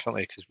 Yeah,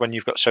 definitely, because when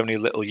you've got so many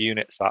little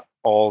units that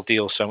all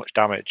deal so much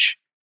damage,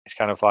 it's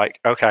kind of like,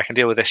 okay, I can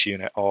deal with this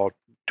unit, or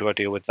do I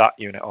deal with that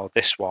unit or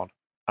this one?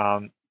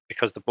 And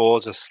because the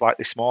boards are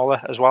slightly smaller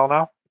as well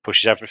now, it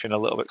pushes everything a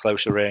little bit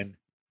closer in.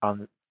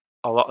 And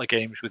a lot of the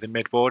games with the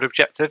mid-board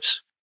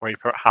objectives, where your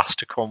opponent has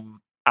to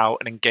come out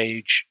and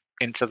engage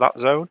into that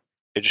zone,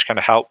 it just kind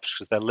of helps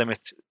because they're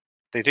limited.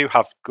 They do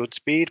have good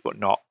speed, but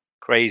not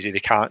crazy. They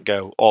can't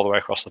go all the way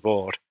across the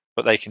board,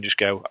 but they can just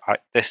go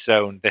this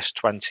zone, this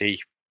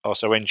 20 or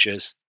so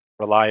inches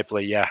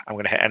reliably. Yeah, I'm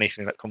going to hit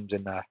anything that comes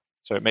in there.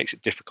 So it makes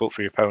it difficult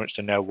for your opponents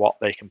to know what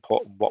they can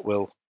put and what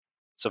will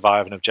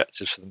survive and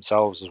objectives for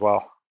themselves as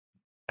well.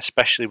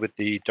 Especially with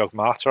the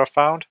Dogmata, I've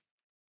found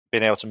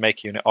being able to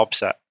make unit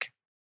obsec,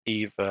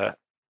 either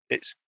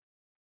it's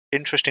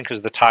interesting because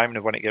of the timing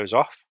of when it goes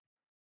off,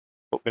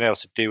 but being able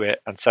to do it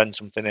and send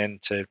something in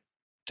to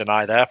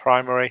deny their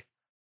primary,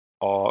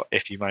 or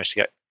if you manage to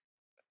get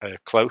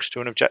close to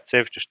an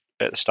objective, just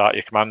at the start of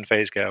your command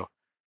phase, go,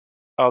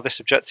 oh, this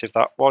objective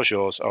that was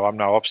yours, oh, I'm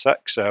now obsec,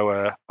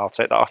 so I'll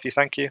take that off you,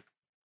 thank you.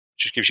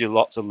 Just gives you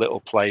lots of little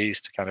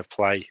plays to kind of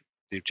play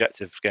the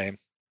objective game.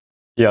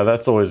 Yeah,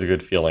 that's always a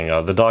good feeling.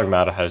 The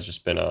Dogmata has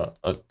just been a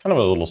kind of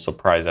a little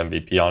surprise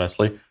MVP,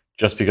 honestly,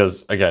 just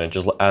because, again, it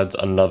just adds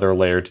another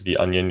layer to the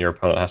onion your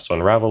opponent has to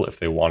unravel if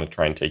they want to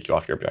try and take you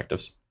off your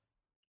objectives.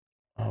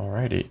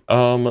 Alrighty.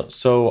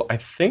 So I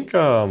think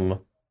kind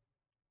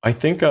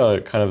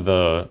of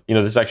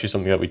this is actually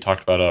something that we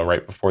talked about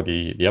right before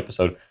the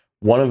episode.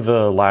 One of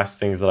the last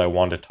things that I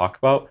wanted to talk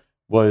about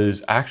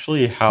was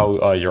actually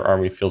how your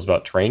army feels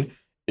about terrain.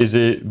 Is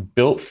it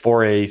built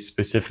for a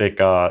specific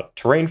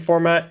terrain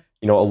format?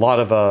 A lot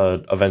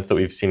of events that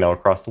we've seen now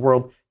across the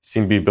world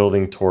seem to be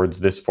building towards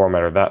this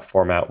format or that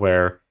format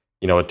where,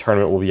 a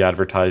tournament will be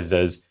advertised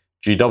as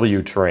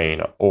GW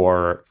terrain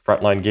or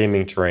frontline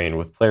gaming terrain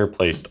with player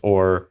placed,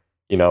 or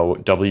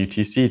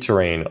WTC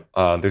terrain.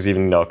 There's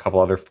even a couple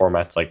other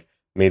formats like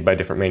made by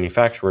different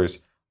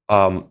manufacturers.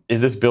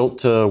 Is this built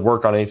to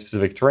work on any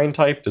specific terrain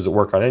type? Does it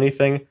work on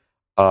anything?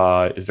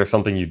 Is there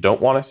something you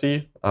don't want to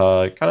see?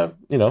 Let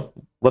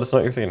us know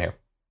what you're thinking here.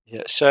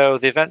 Yeah, so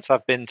the events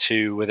I've been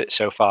to with it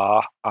so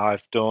far,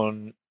 I've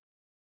done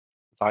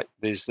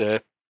there's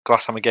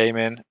Glasshammer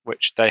Gaming,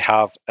 which they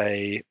have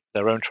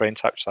their own terrain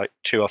types, like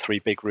 2 or 3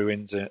 big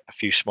ruins, a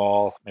few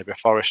small, maybe a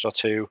forest or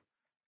 2.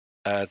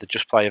 The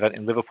Just Play event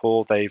in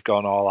Liverpool, they've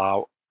gone all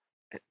out.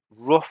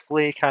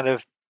 Roughly kind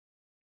of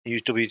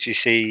use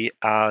WTC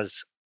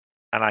as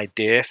an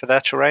idea for their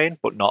terrain,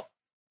 but not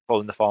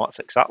following the formats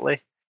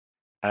exactly.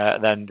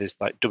 Then there's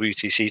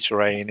WTC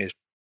terrain is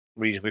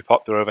reasonably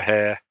popular over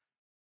here,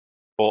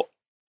 but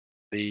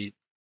the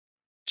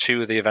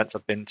 2 of the events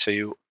I've been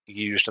to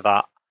used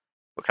that,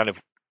 but kind of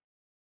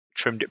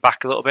trimmed it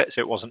back a little bit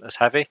so it wasn't as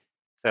heavy.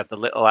 They had the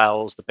little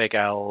L's, the big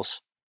L's,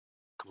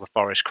 a couple of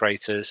forest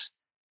craters.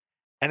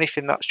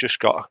 Anything that's just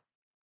got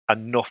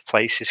enough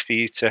places for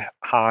you to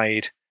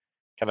hide,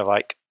 kind of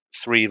like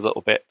 3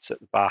 little bits at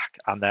the back,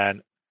 and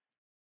then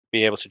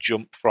be able to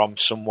jump from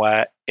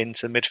somewhere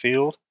into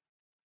midfield.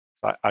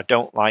 I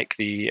don't like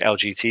the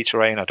LGT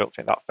terrain. I don't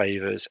think that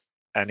favours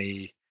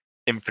any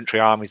infantry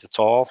armies at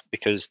all,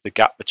 because the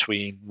gap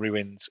between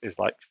ruins is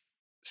like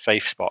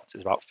safe spots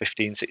is about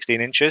 15-16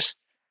 inches.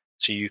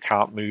 So you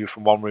can't move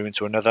from one ruin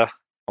to another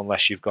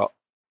unless you've got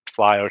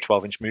fly or a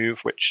 12-inch move,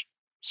 which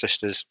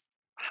sisters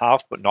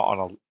have, but not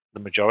on the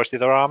majority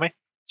of their army.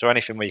 So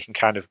anything where you can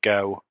kind of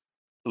go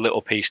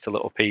little piece to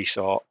little piece,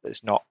 or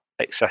there's not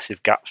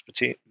excessive gaps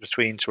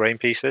between terrain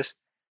pieces,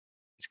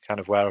 is kind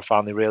of where I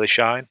found they really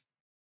shine.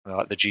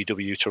 Like the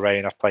GW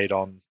terrain, I've played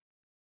on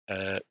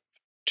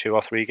 2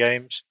 or 3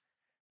 games,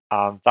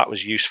 and that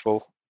was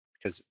useful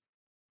because,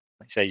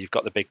 like you say, you've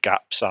got the big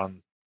gaps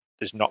and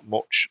there's not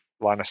much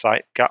line of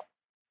sight gap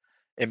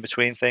in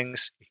between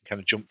things. You can kind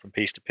of jump from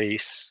piece to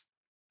piece.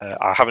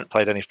 I haven't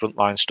played any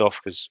frontline stuff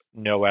because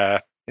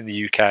nowhere in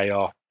the UK,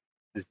 or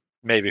there's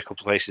maybe a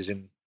couple of places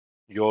in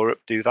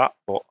Europe do that,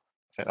 but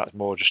I think that's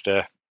more just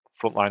a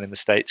frontline in the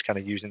States kind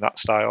of using that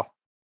style.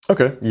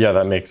 Okay, yeah,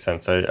 that makes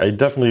sense. I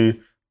definitely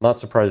not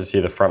surprised to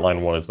see the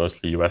frontline one is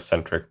mostly US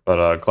centric,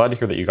 but glad to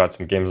hear that you got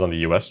some games on the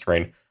US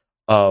terrain.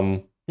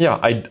 Yeah,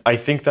 I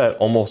think that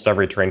almost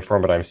every terrain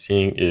format I'm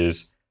seeing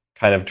is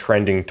kind of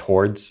trending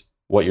towards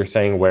what you're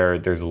saying, where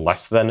there's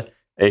less than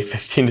a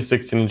 15 to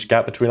 16 inch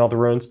gap between all the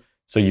ruins,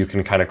 so you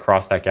can kind of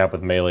cross that gap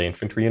with melee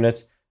infantry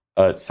units.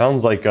 It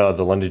sounds like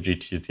the London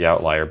GT is the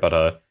outlier,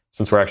 but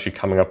since we're actually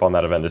coming up on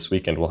that event this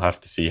weekend, we'll have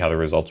to see how the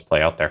results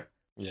play out there.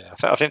 Yeah,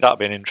 I think that'd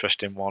be an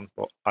interesting one,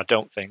 but I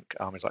don't think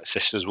armies like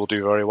Sisters will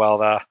do very well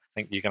there. I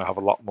think you're going to have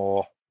a lot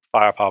more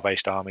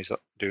firepower-based armies that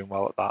are doing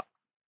well at that.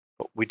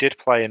 But we did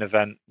play an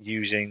event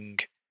using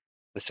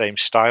the same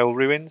style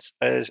ruins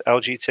as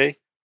LGT,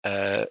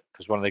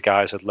 because one of the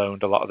guys had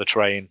loaned a lot of the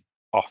terrain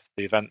off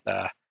the event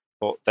there,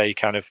 but they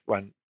kind of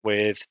went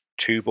with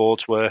 2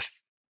 boards worth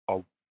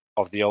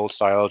of the old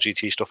style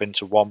LGT stuff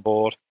into 1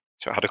 board.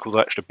 So it had a couple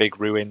of extra big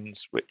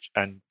ruins,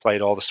 and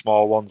played all the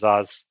small ones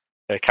as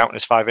counting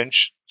as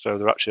 5-inch, so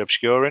they're actually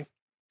obscuring.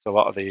 So a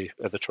lot of the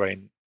other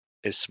terrain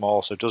is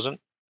small, so it doesn't,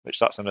 which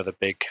that's another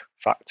big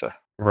factor.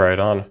 Right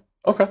on.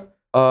 Okay.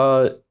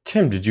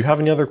 Tim, did you have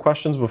any other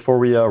questions before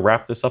we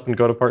wrap this up and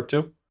go to part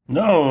 2?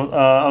 No,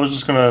 I was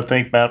just going to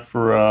thank Matt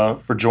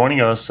for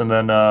joining us, and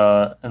then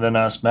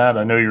ask Matt.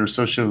 I know you're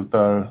associated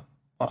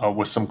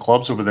with some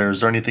clubs over there. Is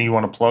there anything you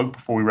want to plug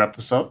before we wrap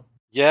this up?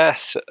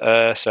 Yes.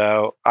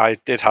 So I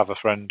did have a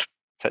friend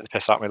take the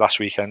piss out of me last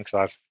weekend because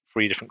I have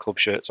 3 different club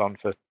shirts on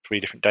for 3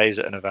 different days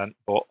at an event.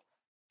 But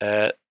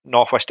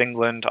Northwest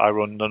England, I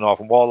run the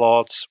Northern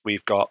Warlords.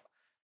 We've got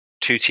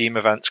 2 team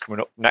events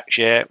coming up next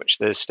year, which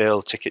there's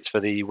still tickets for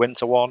the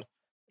winter one,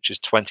 which is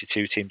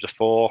 22 teams of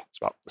 4. It's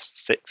about the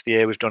 6th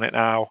year we've done it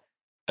now.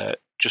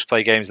 Just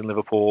Play Games in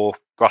Liverpool,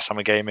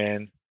 Glasshammer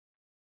Gaming,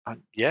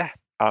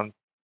 and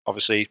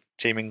obviously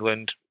Team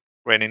England,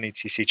 reigning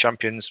ETC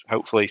champions.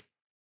 Hopefully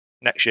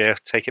next year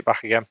take it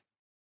back again.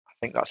 I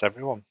think that's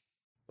everyone.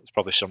 There's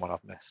probably someone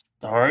I've missed.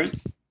 All right.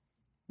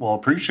 Well,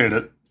 appreciate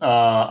it.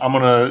 I'm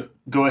going to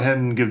go ahead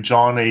and give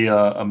John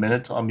a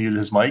minute to unmute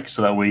his mic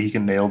so that way he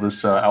can nail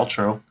this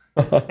outro.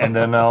 And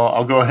then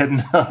I'll go ahead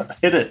and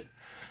hit it.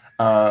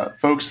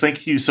 Folks,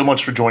 thank you so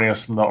much for joining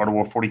us in the Art of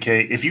War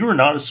 40K. If you are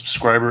not a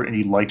subscriber and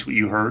you liked what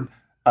you heard,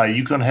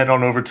 you can head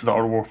on over to the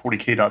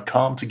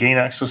artofwar40k.com to gain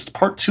access to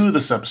part 2 of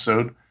this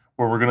episode,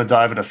 where we're going to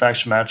dive into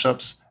faction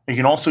matchups. You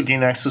can also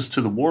gain access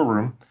to the War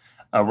Room,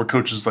 where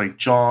coaches like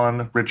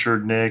John,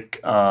 Richard, Nick,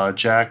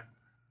 Jack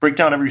break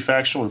down every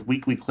faction with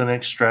weekly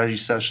clinics, strategy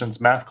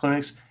sessions, math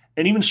clinics,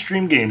 and even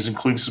stream games,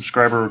 including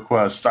subscriber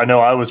requests. I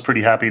know I was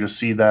pretty happy to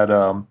see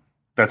that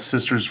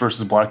Sisters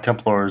versus Black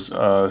Templars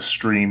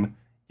stream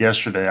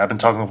yesterday. I've been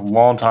talking for a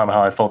long time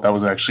how I felt that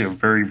was actually a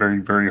very, very,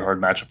 very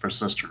hard matchup for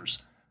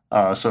Sisters.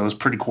 So it was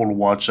pretty cool to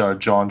watch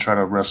John try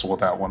to wrestle with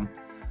that one.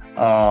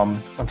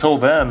 Until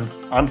then,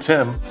 I'm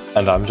Tim.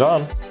 And I'm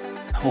John.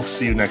 We'll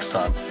see you next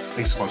time.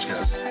 Thanks so much,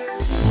 guys.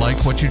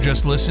 Like what you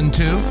just listened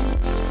to?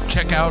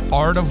 Check out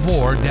Art of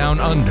War Down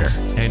Under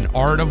and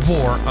Art of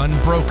War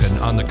Unbroken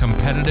on the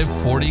competitive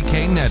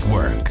 40K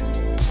network.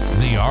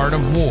 The Art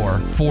of War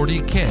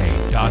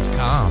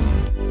 40K.com.